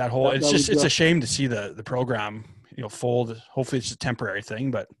that whole. It's a shame to see the program fold. Hopefully, it's a temporary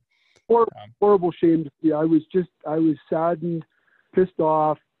thing, but. Horrible shame to see. I was saddened, pissed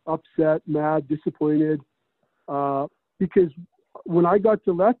off, upset, mad, disappointed, because when I got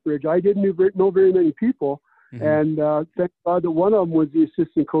to Lethbridge, I didn't know very many people, and thank God that one of them was the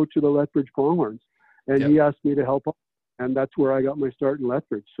assistant coach of the Lethbridge Pronghorns, and he asked me to help out, and that's where I got my start in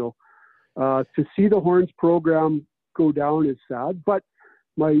Lethbridge. So to see the Horns program go down is sad, but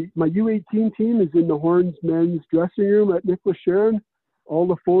my U18 team is in the Horns men's dressing room at Nicholas Sharon. All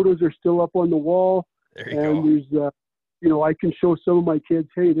the photos are still up on the wall. There you go. There's, I can show some of my kids,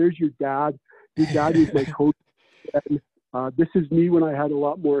 hey, there's your dad. Your dad was my coach. And, this is me when I had a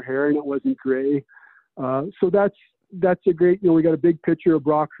lot more hair and it wasn't gray. So that's a great, we got a big picture of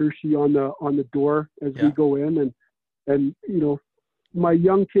Brock Hershey on the door as we go in. And my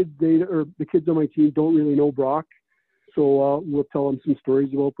young kids, the kids on my team don't really know Brock. So we'll tell them some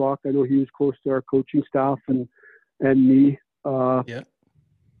stories about Brock. I know he was close to our coaching staff and me. Going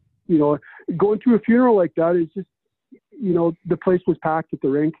to a funeral like that is just, the place was packed at the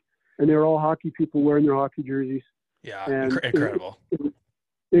rink and they were all hockey people wearing their hockey jerseys. Yeah. Incredible.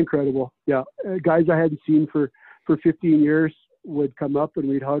 Incredible. Yeah. Guys I hadn't seen for 15 years would come up and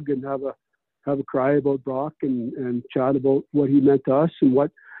we'd hug and have have a cry about Brock and chat about what he meant to us and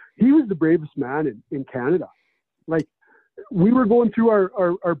what he was the bravest man in Canada. Like, we were going through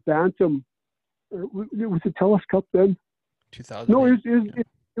our bantam. Was it Telus Cup then? 2000. No, it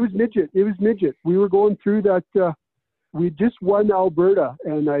was midget. It was midget. We were going through that. We just won Alberta,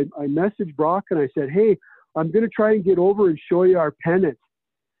 and I messaged Brock and I said, "Hey, I'm going to try and get over and show you our pennant.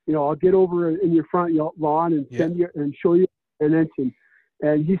 You know, I'll get over in your front lawn and send you and show you our pennant."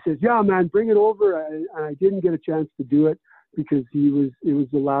 And he says, "Yeah, man, bring it over." And I didn't get a chance to do it because it was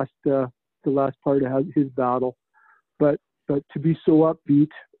the last part of his battle. But to be so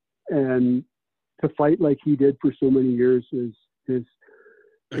upbeat and to fight like he did for so many years is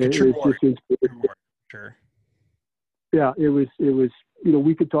like a true warrior. Sure. Yeah, it was,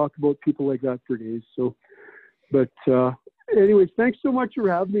 we could talk about people like that for days. So, but anyways, thanks so much for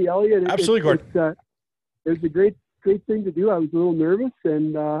having me, Elliot. Absolutely, Gord. It was a great thing to do. I was a little nervous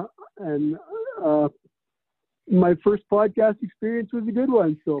and my first podcast experience was a good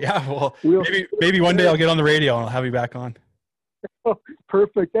one. So yeah, well, maybe one day I'll get on the radio and I'll have you back on. Oh,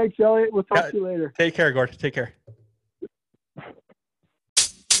 perfect. Thanks, Elliot. We'll talk to you later. Take care, Gord. Take care. You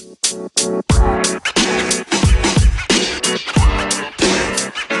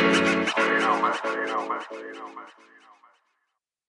know, man.